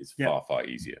and is Yeah. far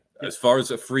easier. Yeah. As far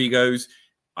as a free goes,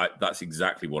 that's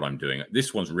exactly what I'm doing.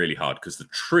 This one's really hard because the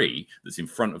tree that's in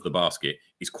front of the basket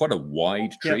is quite a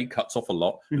wide tree, cuts off a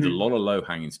lot. There's a lot of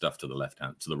low-hanging stuff to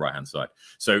the right-hand side.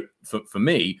 So for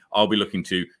me, I'll be looking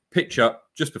to pitch up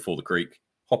just before the creek,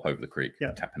 hop over the creek,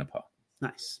 tap in a par.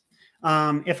 Nice.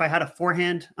 If I had a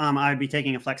forehand, I'd be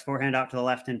taking a flex forehand out to the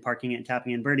left and parking it and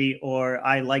tapping in birdie. Or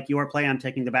I like your play. I'm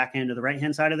taking the backhand to the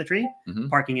right-hand side of the tree,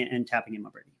 parking it and tapping in my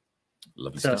birdie.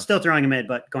 Lovely so stuff. Still throwing a mid,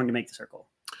 but going to make the circle.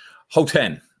 Hole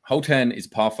 10. Hole 10 is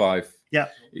par 5. Yeah.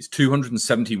 It's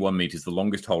 271 meters, the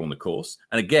longest hole on the course.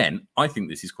 And again, I think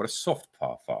this is quite a soft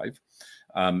par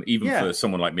 5, even for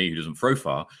someone like me who doesn't throw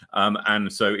far.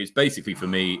 And so it's basically, for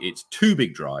me, it's 2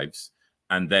 big drives.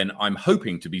 And then I'm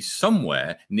hoping to be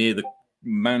somewhere near the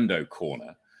Mando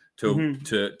corner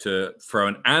to throw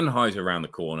an anhyzer around the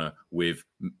corner with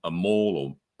a maul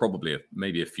or probably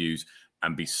maybe a fuse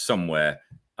and be somewhere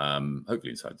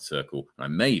hopefully inside the circle. And I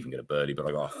may even get a birdie, but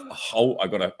I got a hole. I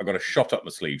got a shot up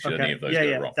my sleeve should any of those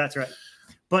go wrong. That's right.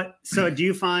 But so do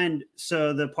you find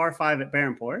the par 5 at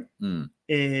Barronport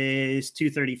is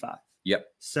 235? Yep.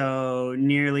 So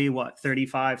nearly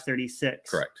 35,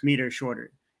 36 meters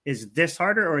shorter. Is this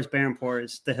harder, or is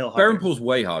Barronport the hill harder? Barronport's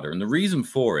way harder, and the reason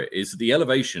for it is the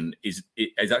elevation is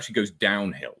actually goes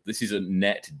downhill. This is a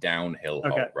net downhill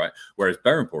hole, right? Whereas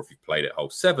Barronport, if you've played it,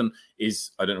 hole 7 is,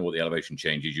 I don't know what the elevation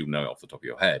change is. You'll know it off the top of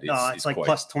your head. It's like quite,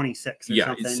 plus 26. Or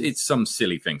something. It's some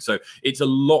silly thing. So it's a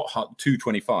lot hard.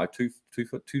 225,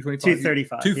 225,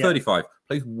 235, 235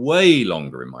 plays way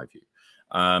longer in my view.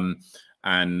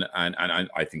 And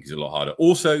I think is a lot harder.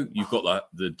 Also, you've got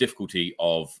the difficulty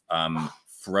of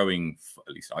throwing,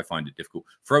 at least I find it difficult,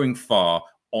 throwing far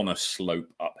on a slope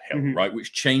uphill, right?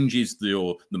 Which changes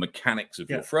the mechanics of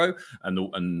your throw and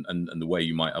the way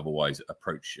you might otherwise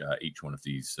approach each one of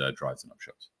these drives and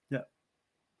upshots.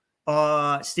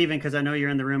 Yeah. Steven, because I know you're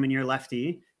in the room and you're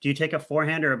lefty, do you take a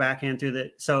forehand or a backhand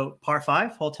through so par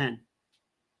 5, hole 10?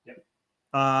 Yep.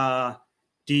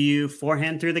 Do you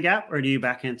forehand through the gap or do you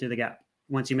backhand through the gap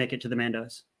once you make it to the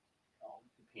Mandos?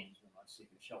 Depends on my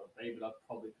second shot would be, but I'd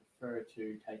probably prefer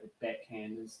to take a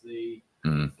backhand as the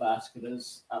basket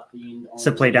is up the end.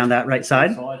 So play down that right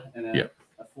side? And a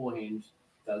forehand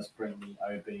does bring the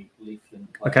OB left in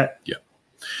play. Okay. Yeah.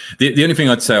 The only thing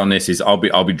I'd say on this is I'll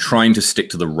be trying to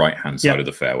stick to the right hand side of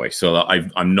the fairway, so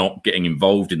that I'm not getting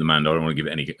involved in the Mando. I don't want to give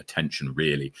it any attention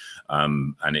really,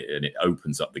 and it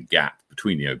opens up the gap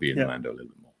between the OB and the Mando a little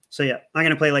bit more. So I'm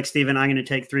going to play like Steven. I'm going to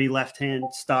take 3 left hand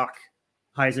stock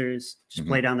hyzers, just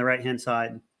play down the right hand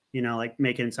side. Like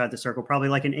make it inside the circle, probably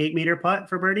like an 8-meter putt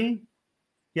for birdie.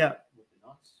 Yeah.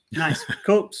 Nice.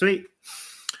 Cool. Sweet.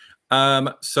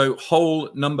 So hole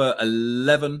number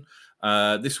 11.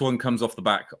 This one comes off the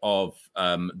back of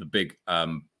the big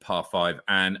par 5.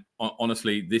 And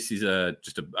honestly, this is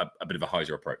just a bit of a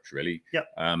hyzer approach, really. Yep.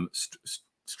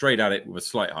 Straight at it with a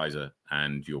slight hyzer,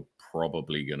 and you're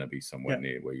probably going to be somewhere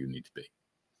near where you need to be.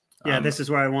 Yeah, this is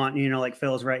where I want, like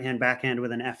Phil's right hand backhand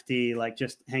with an FD, like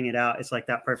just hang it out. It's like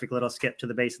that perfect little skip to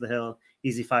the base of the hill,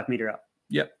 easy 5-meter up.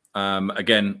 Yep.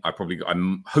 Again,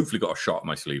 I'm hopefully got a shot up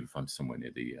my sleeve if I'm somewhere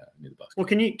near the basket. Well,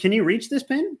 can you reach this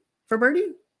pin for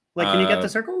birdie? Like, can you get the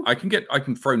circle? I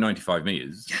can throw 95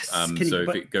 meters. Yes. So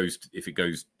if it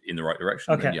goes in the right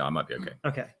direction, then I might be okay.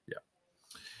 Okay.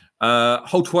 Yeah.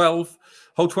 Hole 12.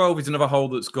 Hole 12 is another hole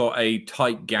that's got a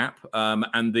tight gap,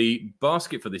 and the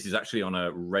basket for this is actually on a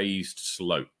raised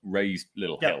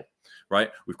little hill,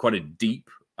 right? With quite a deep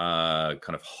kind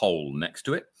of hole next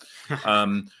to it.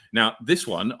 Now, this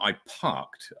one I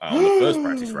parked on the first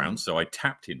practice round, so I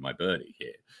tapped in my birdie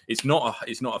here. It's not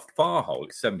a far hole;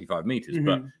 it's 75 meters,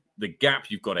 but the gap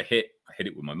you've got to hit. I hit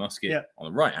it with my musket on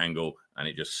the right angle, and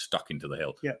it just stuck into the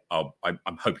hill. Yeah,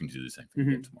 I'm hoping to do the same thing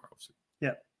again tomorrow. Obviously.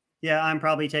 Yeah, I'm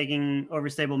probably taking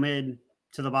overstable mid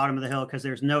to the bottom of the hill because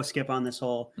there's no skip on this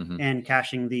hole and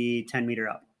cashing the 10-meter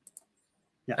up.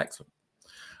 Yeah. Excellent.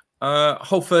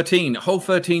 Hole 13. Hole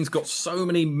 13's got so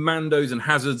many Mandos and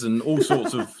hazards and all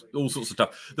sorts of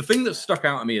stuff. The thing that stuck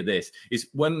out at me of this is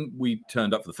when we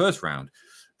turned up for the first round,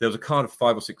 there was a card of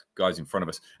 5 or 6 guys in front of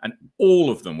us, and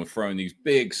all of them were throwing these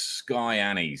big sky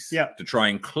annies to try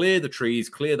and clear the trees,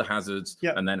 clear the hazards,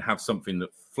 and then have something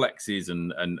that flexes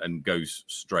and goes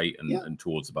straight and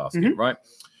towards the basket, right?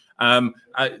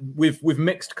 With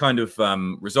mixed kind of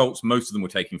results, most of them were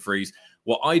taking threes.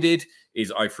 What I did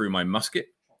is I threw my musket,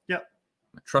 my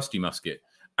trusty musket,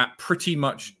 at pretty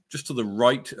much just to the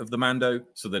right of the Mando,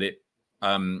 so that it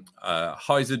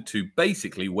hyzered to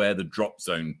basically where the drop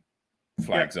zone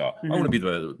flags are. I want to be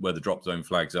where the drop zone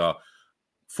flags are.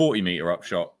 40-meter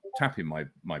upshot, tap in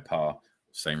my par,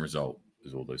 same result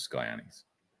as all those Sky Annies.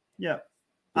 Yeah.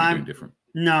 What are you doing different?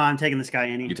 No, I'm taking the Sky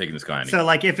Annie. You're taking the Sky Annie. So,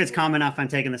 like, if it's calm enough, I'm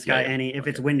taking the Sky Yeah, yeah. Annie. If Okay.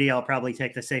 it's windy, I'll probably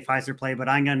take the safe hyzer play, but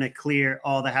I'm going to clear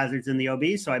all the hazards in the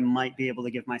OB, so I might be able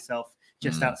to give myself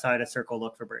just outside a circle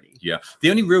look for birdie. Yeah. The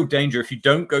only real danger, if you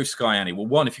don't go Sky Annie, well,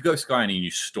 one, if you go Sky Annie and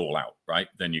you stall out, right,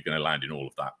 then you're going to land in all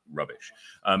of that rubbish.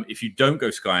 If you don't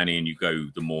go Sky Annie and you go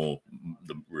the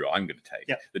route I'm going to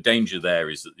take, the danger there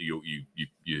is that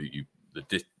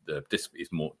the disc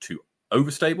is more too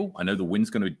overstable. I know the wind's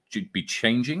going to be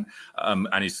changing,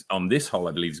 and is on this hole,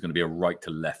 I believe, is going to be a right to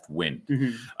left wind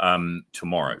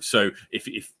tomorrow. So if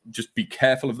just be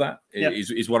careful of that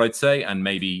is what I'd say, and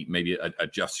maybe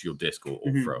adjust your disc or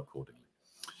throw accordingly.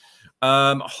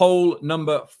 Hole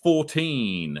number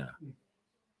 14.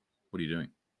 What are you doing?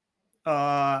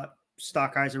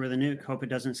 Stock hyzer with a nuke. Hope it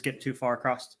doesn't skip too far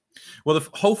across. Well, the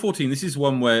hole 14. This is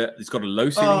one where it's got a low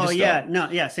ceiling.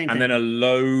 Same thing. And then a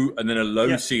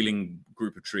low ceiling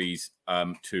group of trees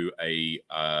to a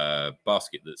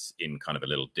basket that's in kind of a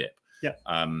little dip.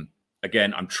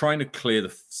 Again, I'm trying to clear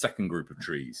the second group of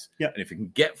trees. And if you can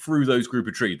get through those group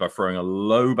of trees by throwing a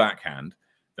low backhand,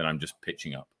 then I'm just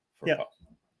pitching up for a putt.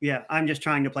 Yeah, I'm just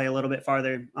trying to play a little bit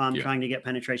farther. I'm trying to get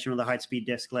penetration with a high-speed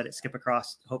disc, let it skip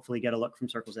across, hopefully get a look from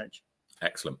circle's edge.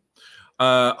 Excellent.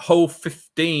 Hole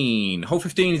 15. Hole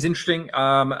 15 is interesting.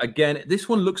 Again, this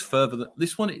one looks further than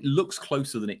this one. It looks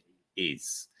closer than it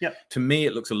is. To me,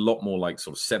 it looks a lot more like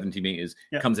sort of 70 meters.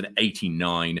 It comes in at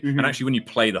 89. And actually, when you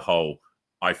play the hole,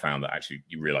 I found that actually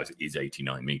you realize it is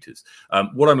 89 meters.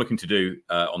 What I'm looking to do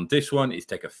on this one is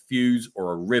take a fuse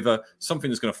or a river,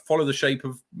 something that's going to follow the shape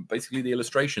of basically the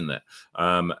illustration there,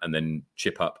 and then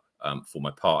chip up for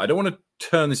my par. I don't want to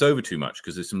turn this over too much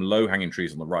because there's some low-hanging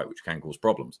trees on the right which can cause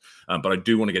problems. But I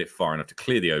do want to get it far enough to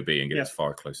clear the OB and get as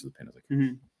far close to the pin as I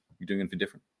can. You doing anything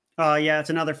different? Yeah, it's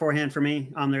another forehand for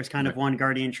me. There's kind of one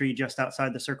guardian tree just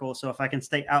outside the circle. So if I can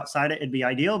stay outside it, it'd be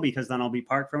ideal because then I'll be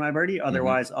parked for my birdie.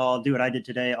 Otherwise, I'll do what I did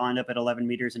today. I'll end up at 11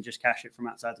 meters and just cash it from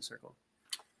outside the circle.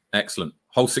 Excellent.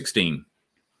 Hole 16.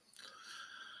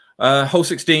 Hole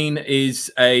 16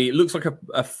 looks like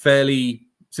a fairly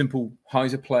simple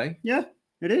hyzer play. Yeah,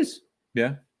 it is. Yeah.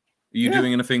 Are you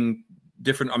doing anything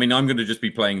different? I mean, I'm going to just be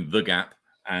playing the gap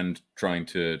and trying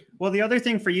to. Well, the other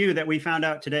thing for you that we found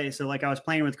out today, so like I was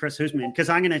playing with Chris Husman because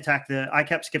I'm going to attack I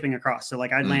kept skipping across. So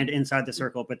like I'd land inside the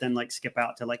circle, but then like skip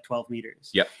out to like 12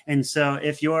 meters. And so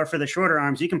if you're for the shorter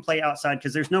arms, you can play outside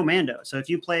because there's no Mando. So if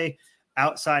you play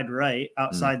outside right,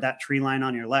 outside that tree line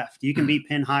on your left, you can be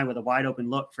pin high with a wide open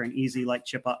look for an easy like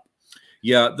chip up.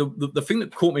 Yeah, the thing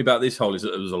that caught me about this hole is that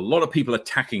there was a lot of people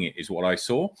attacking it, is what I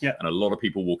saw, and a lot of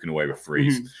people walking away with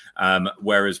threes.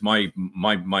 Whereas my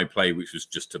play, which was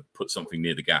just to put something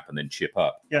near the gap and then chip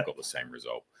up, got the same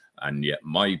result. And yet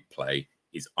my play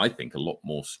is, I think, a lot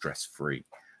more stress-free.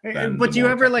 But do you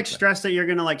ever like stress that you're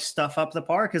going to like stuff up the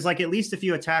par? Because like at least if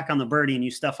you attack on the birdie and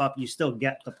you stuff up, you still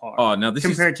get the par. Oh, now this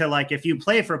compared to like if you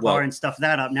play for par and stuff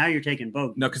that up, now you're taking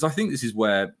bogey. No, because I think this is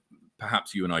where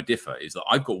perhaps you and I differ, is that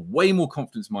I've got way more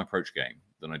confidence in my approach game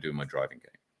than I do in my driving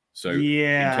game. So in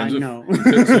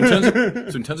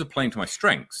terms of playing to my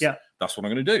strengths, that's what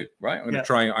I'm going to do, right? I'm going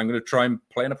to try and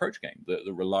play an approach game that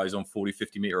relies on 40,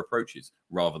 50 meter approaches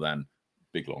rather than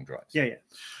big long drives.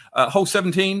 Hole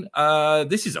 17.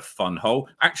 This is a fun hole.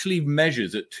 Actually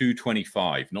measures at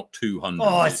 225, not 200.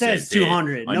 Oh, it says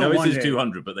 200. I know it says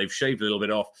 200, but they've shaved a little bit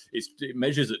off. It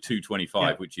measures at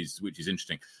 225, which is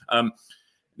interesting.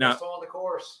 Now, best hole on the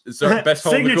course. So best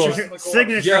hole on the course.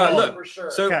 Signature. Yeah, hole. look. For sure.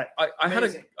 So I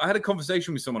had a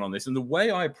conversation with someone on this, and the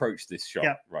way I approached this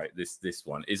shot, right, this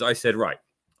one is I said, right,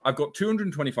 I've got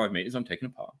 225 meters. I'm taking a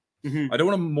par. I don't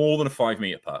want more than a 5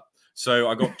 meter putt. So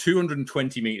I got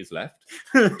 220 meters left.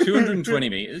 220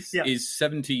 meters is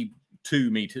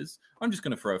 72 meters. I'm just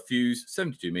going to throw a fuse,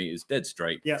 72 meters, dead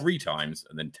straight, 3 times,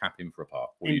 and then tap in for a par.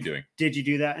 What are you doing? Did you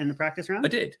do that in the practice round? I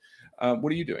did.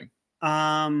 What are you doing?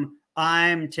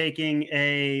 I'm taking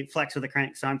a flex with a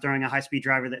crank. So I'm throwing a high-speed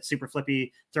driver that's super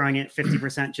flippy, throwing it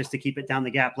 50% just to keep it down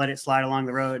the gap, let it slide along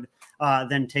the road,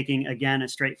 then taking, again, a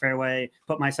straight fairway,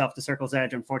 put myself to circle's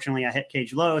edge. Unfortunately, I hit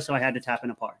cage low, so I had to tap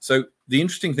in a par. So the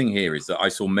interesting thing here is that I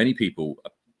saw many people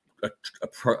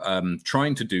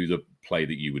trying to do the play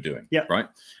that you were doing, right?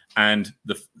 And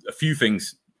a few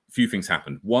things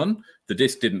happened. One, the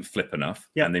disc didn't flip enough,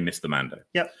 and they missed the Mando.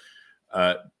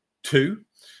 2,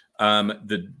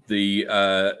 they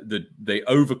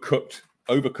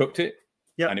overcooked it,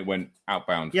 and it went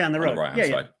outbound on the road. right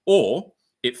hand side. Or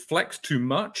it flexed too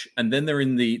much, and then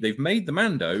they've made the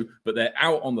Mando, but they're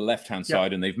out on the left hand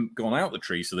side, and they've gone out the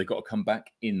tree, so they've got to come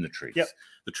back in the trees.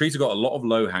 The trees have got a lot of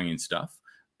low hanging stuff,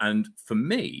 And for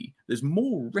me, there's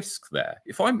more risk there.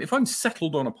 If I'm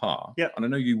settled on a par, and I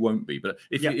know you won't be, but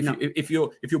if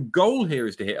your goal here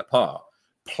is to hit a par,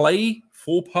 play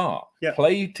for par.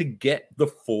 Play to get the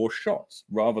 4 shots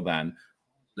rather than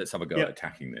let's have a go at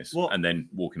attacking this and then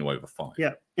walking away with a 5.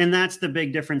 Yeah, and that's the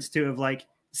big difference too. Of like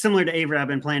similar to Avery, I've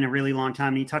been playing a really long time,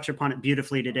 and you touched upon it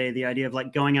beautifully today. The idea of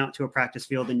like going out to a practice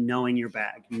field and knowing your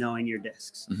bag, knowing your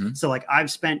discs. So like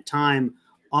I've spent time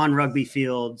on rugby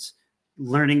fields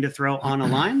learning to throw on a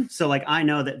line. So like I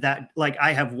know that like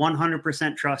I have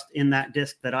 100% trust in that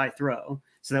disc that I throw,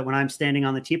 so that when I'm standing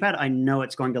on the tee pad, I know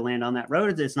it's going to land on that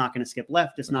road. It's not going to skip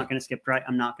left. It's not going to skip right.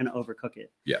 I'm not going to overcook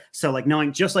it. So like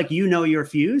knowing, just like you know your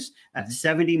fuse at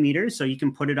 70 meters, so you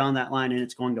can put it on that line and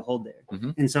it's going to hold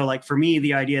there. And so like for me,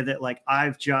 the idea that like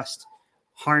I've just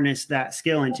harnessed that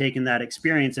skill and taken that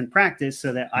experience and practice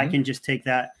so that I can just take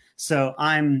that. So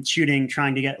I'm shooting,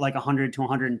 trying to get like 100 to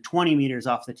 120 meters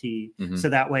off the tee. So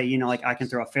that way, you know, like I can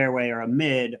throw a fairway or a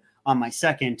mid on my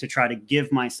second to try to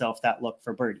give myself that look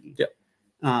for birdie.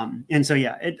 And so,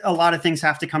 a lot of things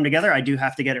have to come together. I do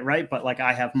have to get it right, but like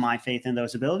I have my faith in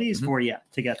those abilities for,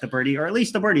 to get the birdie, or at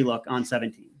least the birdie look on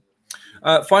 17.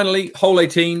 Finally, hole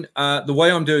 18. The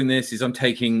way I'm doing this is I'm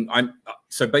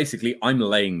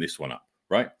laying this one up.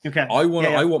 Right. Okay. I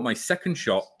want my second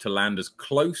shot to land as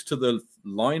close to the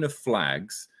line of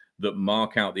flags that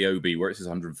mark out the OB where it says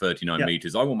 139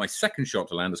 meters. I want my second shot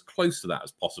to land as close to that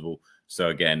as possible. So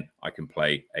again, I can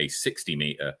play a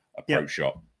 60-meter approach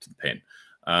shot to the pin.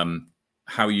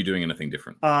 How are you doing anything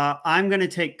different? I'm going to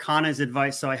take Kana's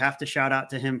advice, so I have to shout out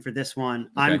to him for this one.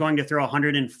 I'm going to throw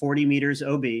 140 meters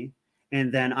OB,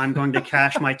 and then I'm going to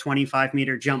cash my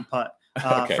 25-meter jump putt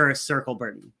for a circle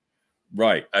birdie.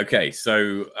 Right. Okay.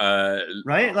 So,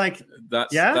 right. Like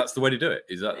that's the way to do it.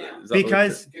 Is that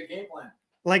because Good game plan.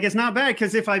 Like it's not bad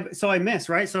because I miss,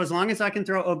 right? So as long as I can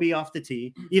throw OB off the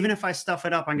tee, even if I stuff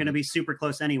it up, I'm going to be super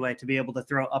close anyway to be able to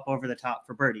throw up over the top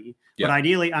for birdie. But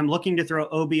ideally, I'm looking to throw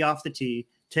OB off the tee,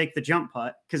 take the jump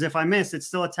putt, because if I miss, it's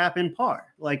still a tap in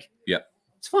par. Like,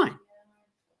 it's fine.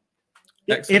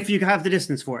 Excellent. If you have the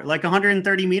distance for it, like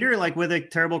 130 meter, like with a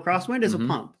terrible crosswind is a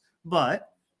pump, but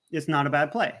it's not a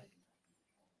bad play.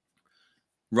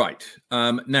 Right.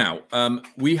 Now, I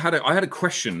had a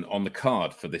question on the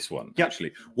card for this one,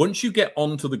 actually. Once you get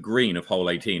onto the green of hole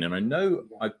 18, and I know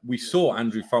we saw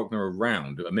Andrew Faulkner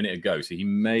around a minute ago, so he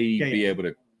may be able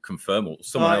to confirm, or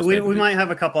someone else. We might have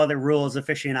a couple other rules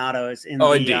aficionados in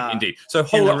indeed. So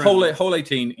hole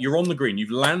 18, you're on the green.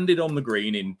 You've landed on the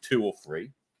green in 2 or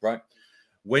 3, right?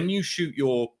 When you shoot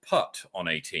your putt on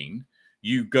 18,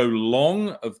 you go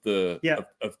long of the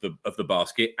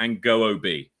basket and go OB.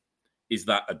 Is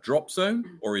that a drop zone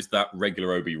or is that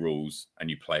regular OB rules and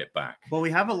you play it back? Well, we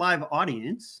have a live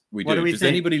audience. We do. Does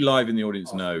anybody live in the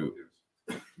audience know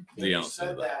the answer?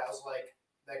 Said that, I was like,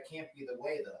 that can't be the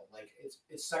way though. Like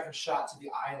it's second shot to the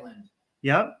island.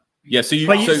 Yep. Yeah, so you've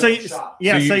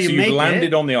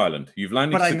landed on the island. You've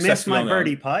landed but successfully. I missed my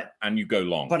birdie putt, and you go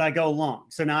long. But I go long.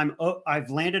 So now I've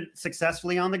landed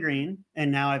successfully on the green, and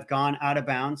now I've gone out of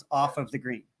bounds off of the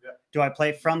green. Yeah. Do I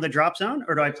play from the drop zone,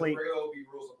 or do I play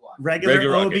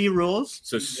regular OB rules?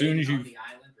 So as soon as you on the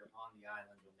island, you'll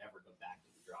never go back to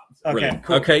the drop zone. Okay,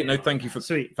 cool. Okay. No, thank you for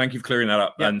clearing that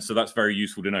up. Yep. And so that's very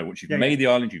useful to know. Once you've made the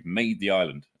island, you've made the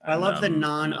island. I love the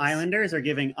non-islanders are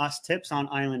giving us tips on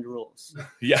island rules.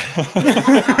 Yeah.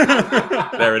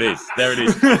 There it is.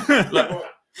 Look,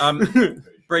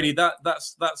 Brady,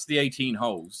 that's the 18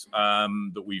 holes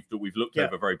that we've looked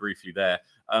over very briefly there.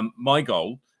 My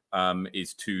goal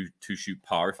is to shoot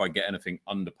par. If I get anything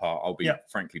under par, I'll be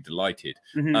frankly delighted.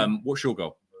 What's your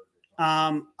goal?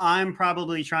 I'm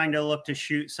probably trying to look to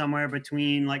shoot somewhere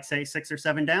between, like, say 6 or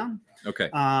 7 down.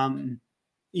 Okay.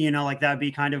 Like that'd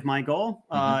be kind of my goal.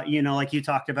 Like you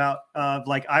talked about,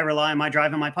 like I rely on my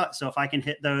drive and my putt. So if I can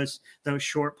hit those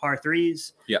short par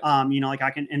 3s, like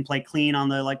I can and play clean on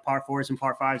the like par 4s and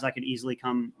par 5s, I could easily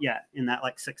come, in that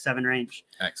like 6-7 range.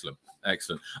 Excellent.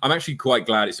 I'm actually quite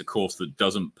glad it's a course that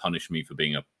doesn't punish me for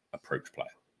being a approach player.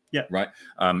 Yeah. Right.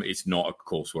 It's not a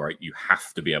course where you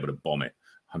have to be able to bomb it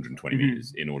 120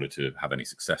 meters in order to have any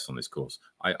success on this course.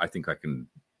 I think I can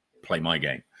play my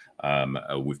game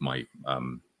with my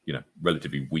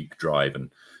relatively weak drive and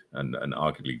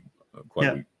arguably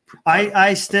quite weak.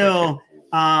 I still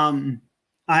I'm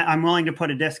willing to put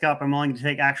a disc up. I'm willing to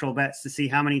take actual bets to see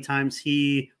how many times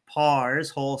he pars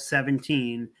hole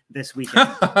 17 this weekend.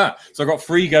 So I got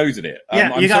 3 goes at it.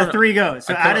 You got 3 goes.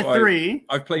 So out of 3,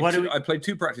 I played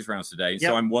 2 practice rounds today,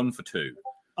 so I'm 1 for 2.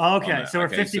 Okay, so we're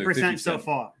Okay, 50% so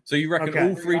far. So you reckon Okay.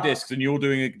 all 3 discs, and you're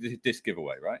doing a disc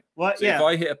giveaway, right? What? So Yeah. if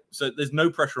I hit, so there's no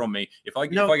pressure on me. If I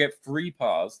get 3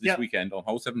 pars this weekend on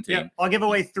hole 17, Yeah, I'll give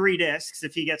away 3 discs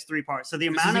if he gets 3 pars. So the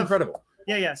this amount is of incredible.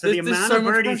 Yeah. So the amount of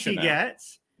birdies he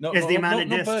gets is the amount of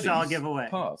discs birdies, I'll give away.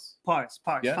 Pars.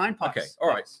 Yeah? Fine pars. Okay. All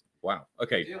right. Wow.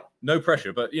 Okay. No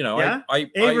pressure, but you know, Yeah?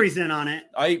 Avery's in on it.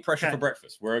 I eat pressure for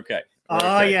breakfast. We're okay.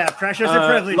 Oh yeah, pressure's a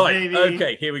privilege, baby.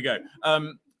 Okay, here we go.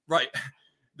 Right.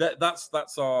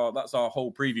 That's our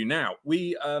whole preview. Now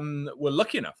we were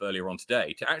lucky enough earlier on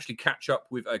today to actually catch up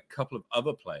with a couple of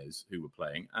other players who were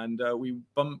playing, and we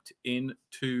bumped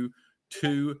into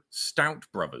 2 stout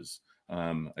brothers.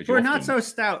 We're not so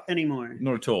stout anymore.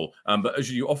 Not at all. But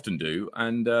as you often do,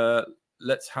 and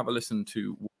let's have a listen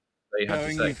to what they had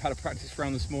to say. You've had a practice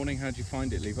round this morning. How did you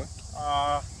find it, Levi?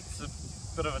 It's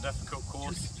a bit of a difficult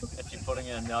course if you're putting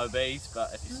in no Bs,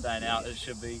 but if you're staying out, it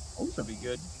should be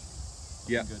good.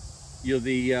 Yeah, good. You're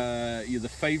the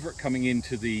favourite coming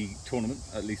into the tournament,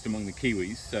 at least among the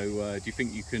Kiwis. So, do you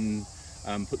think you can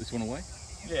put this one away?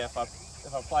 Yeah, if I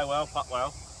play well, putt well,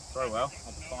 throw well,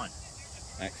 I'll be fine.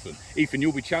 Excellent. Ethan,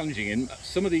 you'll be challenging him.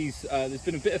 Some of these, there's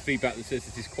been a bit of feedback that says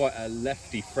this is quite a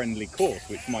lefty-friendly course,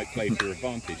 which might play to your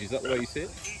advantage. Is that the way you see it?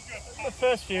 The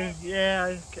first few,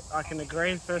 yeah, I can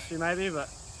agree. First few maybe, but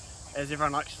as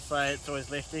everyone likes to say, it's always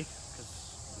lefty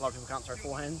because a lot of people can't throw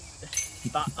forehands.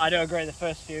 But I do agree. The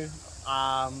first few,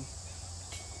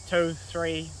 2,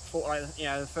 3, 4, like, you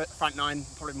know, the front 9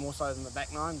 probably more so than the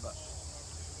back 9. But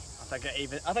I think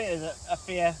there's a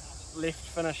fair left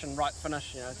finish and right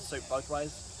finish, you know, to suit both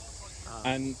ways.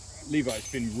 And Levi,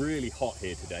 it's been really hot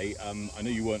here today. I know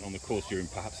you weren't on the course during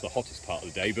perhaps the hottest part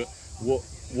of the day, but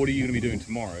what are you going to be doing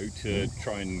tomorrow to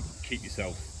try and keep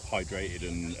yourself hydrated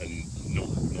and not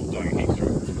dying heat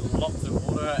stroke? Lots of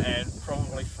water and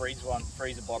probably freeze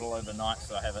a bottle overnight,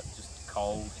 so I have it just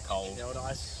cold. The old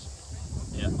ice.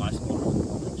 Yeah, ice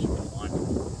bottle. It should be fine.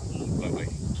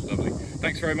 Lovely.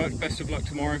 Thanks very much. Best of luck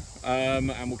tomorrow,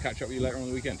 and we'll catch up with you later on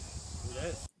the weekend.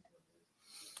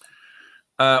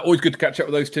 Always good to catch up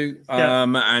with those 2,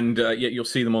 and you'll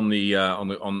see them on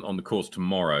the course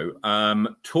tomorrow.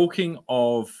 Talking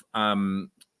of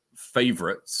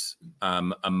favourites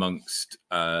amongst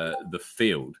the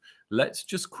field, let's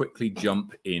just quickly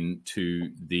jump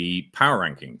into the power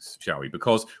rankings, shall we?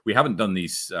 Because we haven't done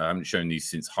these, haven't shown these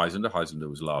since Heisinder. Heisinder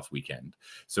was last weekend,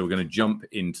 so we're going to jump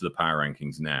into the power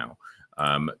rankings now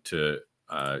to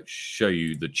show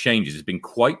you the changes. There's been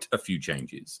quite a few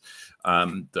changes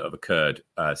that have occurred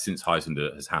since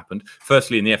Heisinder has happened.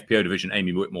 Firstly, in the FPO division,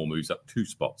 Amy Whitmore moves up 2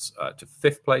 spots to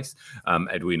 5th place.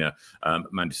 Edwina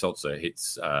Mandisolza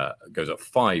goes up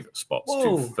 5 spots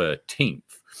to 13th.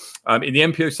 In the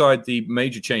MPO side, the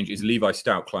major change is Levi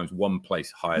Stout climbs 1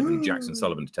 place higher than Jackson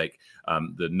Sullivan to take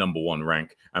the number 1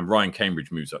 rank, and Ryan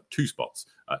Cambridge moves up 2 spots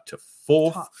to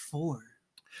 4th. Top 4.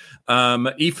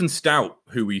 Ethan Stout,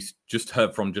 who we just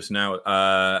heard from just now,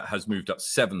 has moved up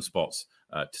 7 spots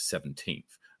to 17th,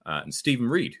 and Stephen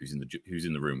Reed, who's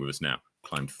in the room with us now,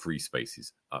 climbed 3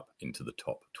 spaces up into the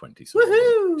top 20. So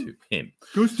to him,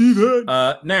 go Stephen.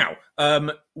 Now,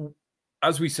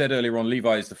 as we said earlier on,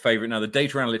 Levi is the favourite. Now, the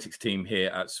data analytics team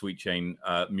here at Sweet Chain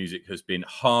Music has been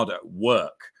hard at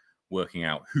work working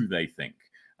out who they think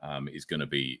is going to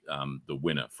be the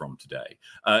winner from today.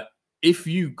 If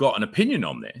you've got an opinion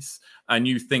on this and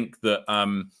you think that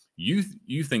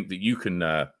you think that you can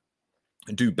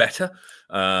do better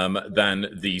than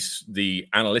the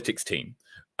analytics team,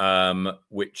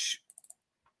 which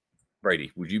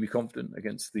Brady, would you be confident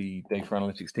against the data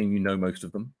analytics team? You know most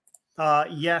of them.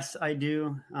 Yes, I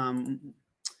do.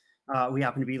 We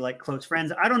happen to be like close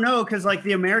friends. I don't know, because like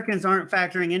the Americans aren't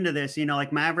factoring into this. You know,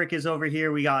 like Maverick is over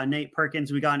here. We got Nate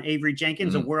Perkins. We got an Avery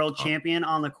Jenkins, a world champion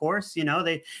on the course. You know,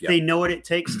 they know what it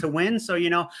takes to win. So, you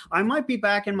know, I might be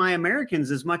backing my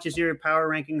Americans as much as your power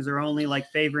rankings are only like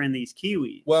favoring these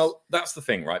Kiwis. Well, that's the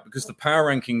thing, right? Because the power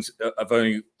rankings have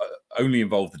only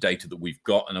involved the data that we've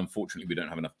got, and unfortunately, we don't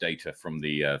have enough data from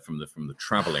the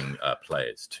traveling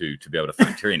players to be able to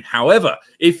factor in. However,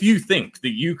 if you think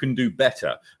that you can do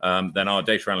better than our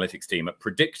data analytics team at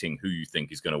predicting who you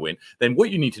think is going to win, then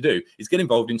what you need to do is get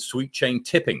involved in Sweet Chain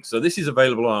tipping. So this is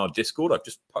available on our Discord. I've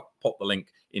just popped the link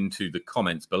into the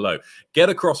comments below. Get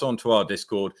across onto our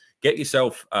Discord, get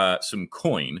yourself some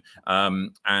coin,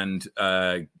 and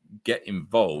get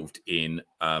involved in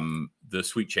the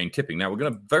Sweet Chain tipping. Now, we're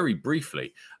going to very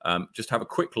briefly just have a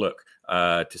quick look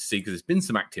to see, because there's been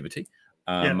some activity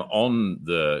on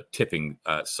the tipping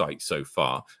site so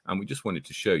far, and we just wanted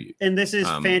to show you. And this is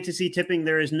fantasy tipping.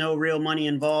 There is no real money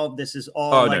involved. This is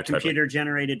all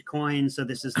computer-generated coins, so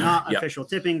this is not official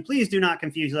tipping. Please do not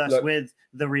confuse us with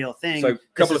the real thing. So,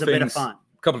 this is a bit of fun.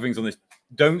 Couple of things on this.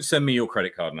 Don't send me your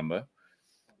credit card number.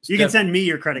 You can send me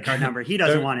your credit card number. He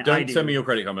doesn't want it. Don't send me your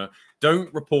credit card number.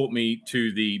 Don't report me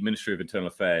to the Ministry of Internal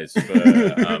Affairs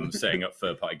for setting up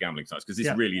third-party gambling sites, because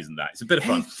this really isn't that. It's a bit of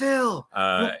fun. Hey, Phil,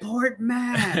 report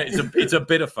Matt. it's a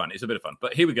bit of fun. It's a bit of fun.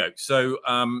 But here we go. So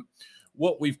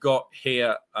what we've got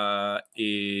here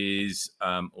is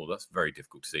that's very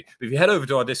difficult to see. But if you head over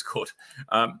to our Discord,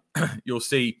 you'll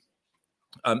see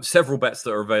several bets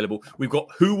that are available. We've got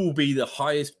who will be the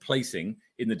highest placing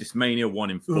in the Discmania 1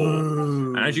 in 4.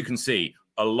 And as you can see,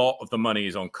 a lot of the money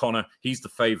is on Connor. He's the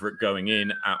favorite going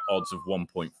in at odds of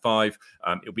 1.5.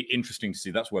 It'll be interesting to see.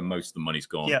 That's where most of the money's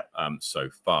gone so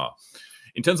far.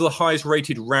 In terms of the highest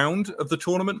rated round of the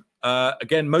tournament,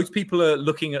 again, most people are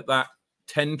looking at that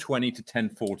 1020 to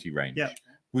 1040 range. Yeah.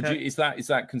 Is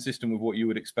that consistent with what you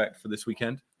would expect for this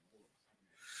weekend?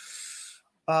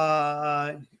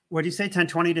 What do you say?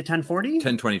 1020 to 1040?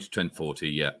 1020 to 1040,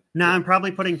 yeah. No, I'm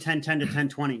probably putting 1010 to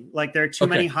 1020. Like, there are too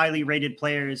many highly rated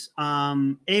players.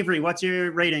 Avery, what's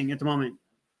your rating at the moment?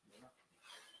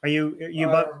 Are you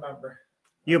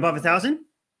above 1,000?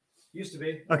 Used to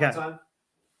be. Okay.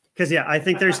 Because I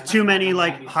think there's too many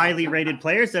like highly rated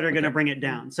players that are going to bring it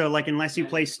down. So like, unless you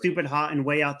play stupid hot and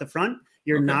way out the front,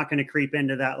 you're not going to creep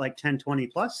into that like 1020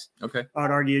 plus. Okay. I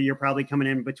would argue you're probably coming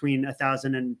in between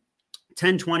 1,000 and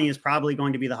 1020 is probably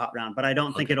going to be the hot round, but I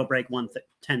don't think it'll break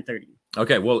 1030.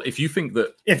 Okay, well, if you think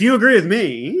that, if you agree with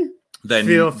me, then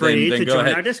feel free to join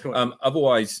our Discord.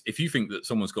 Otherwise, if you think that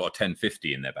someone's got a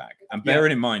 1050 in their bag, and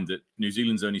bearing in mind that New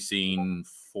Zealand's only seen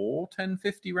 4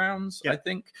 1050 rounds, I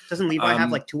think. Doesn't Levi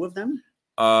have like 2 of them?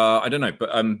 I don't know, but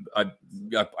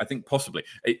I think possibly.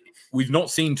 We've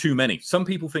not seen too many. Some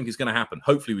people think it's going to happen.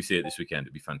 Hopefully we see it this weekend.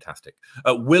 It'd be fantastic.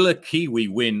 Will a Kiwi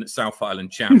win South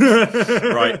Island Champs?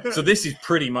 Right. So this is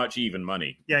pretty much even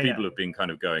money. People have been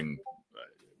kind of going,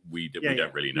 we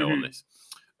don't really know on this.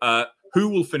 Who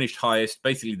will finish highest?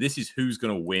 Basically, this is who's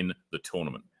going to win the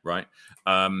tournament, right?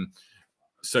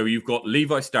 So you've got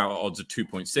Levi Stout at odds of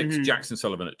 2.6, Jackson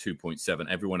Sullivan at 2.7,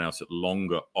 everyone else at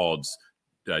longer odds.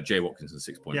 Jay Watkinson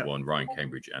 6.1, Ryan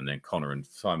Cambridge, and then Connor and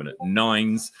Simon at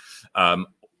 9s.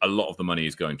 A lot of the money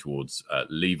is going towards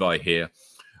Levi here.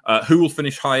 Who will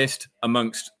finish highest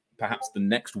amongst perhaps the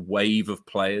next wave of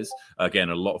players? Again,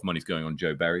 a lot of money is going on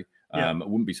Joe Berry. I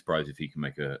wouldn't be surprised if he can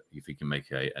make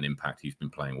an impact. He's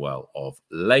been playing well of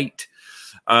late.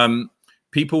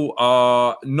 People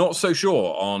are not so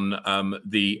sure on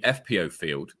the FPO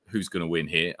field who's going to win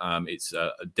here. It's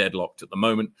deadlocked at the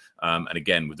moment. And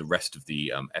again, with the rest of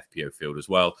the FPO field as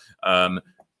well.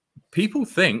 People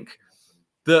think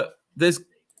that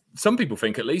some people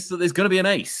think at least that there's going to be an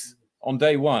ace on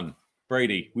day 1.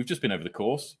 Brady, we've just been over the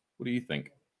course. What do you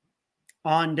think?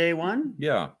 On day 1?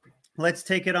 Yeah. Let's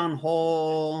take it on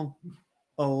hole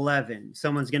 11.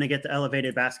 Someone's going to get the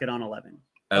elevated basket on 11.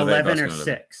 11 or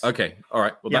 6. Okay. All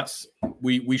right. Well, that's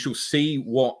we shall see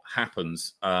what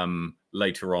happens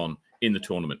later on in the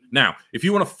tournament. Now, if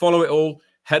you want to follow it all,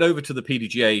 head over to the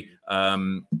PDGA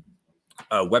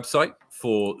website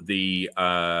for the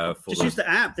use the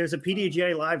app. There's a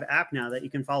PDGA Live app now that you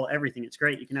can follow everything. It's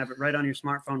great. You can have it right on your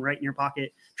smartphone, right in your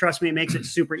pocket. Trust me, it makes it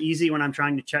super easy when I'm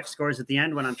trying to check scores at the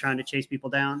end, when I'm trying to chase people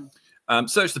down.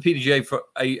 Search the PDGA for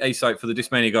a site for the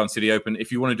Discmania Garden City Open.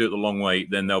 If you want to do it the long way,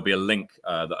 then there'll be a link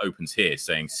that opens here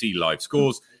saying see live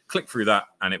scores. Click through that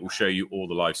and it will show you all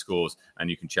the live scores, and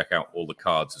you can check out all the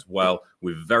cards as well.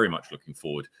 We're very much looking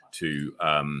forward to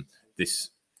this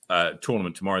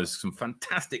tournament tomorrow. There's some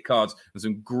fantastic cards and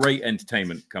some great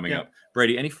entertainment coming up.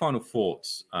 Brady, any final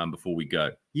thoughts before we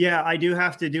go? Yeah, I do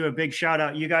have to do a big shout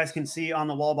out. You guys can see on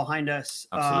the wall behind us,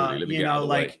 absolutely.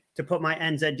 To put my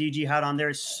NZDG hat on,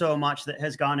 there's so much that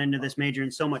has gone into this major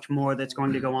and so much more that's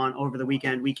going to go on over the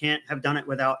weekend. We can't have done it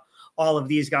without all of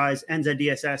these guys.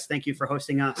 NZDSS, thank you for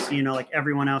hosting us. Like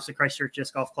everyone else at Christchurch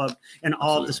Disc Golf Club and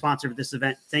all of the sponsors of this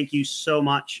event. Thank you so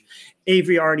much.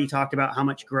 Avery already talked about how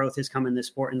much growth has come in this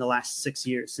sport in the last 6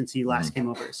 years since he last came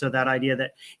over. So that idea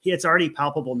that it's already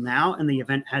palpable now and the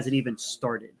event hasn't even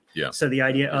started. Yeah. So the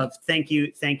idea of thank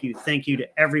you to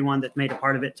everyone that made a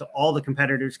part of it, to all the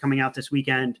competitors coming out this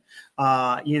weekend,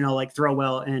 like throw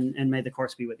well and may the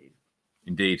course be with you.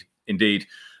 Indeed.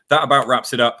 That about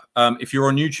wraps it up. If you're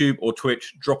on YouTube or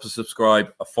Twitch, drop a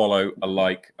subscribe, a follow, a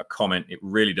like, a comment. It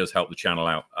really does help the channel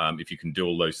out if you can do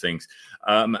all those things.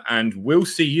 And we'll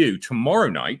see you tomorrow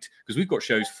night, because we've got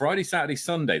shows Friday, Saturday,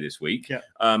 Sunday this week,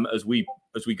 as we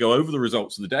as we go over the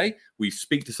results of the day, we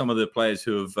speak to some of the players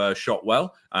who have shot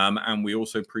well, and we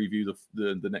also preview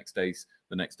the next day's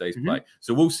play.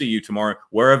 So we'll see you tomorrow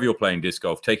wherever you're playing disc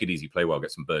golf. Take it easy, play well,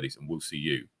 get some birdies, and we'll see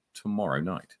you tomorrow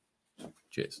night.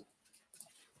 Cheers.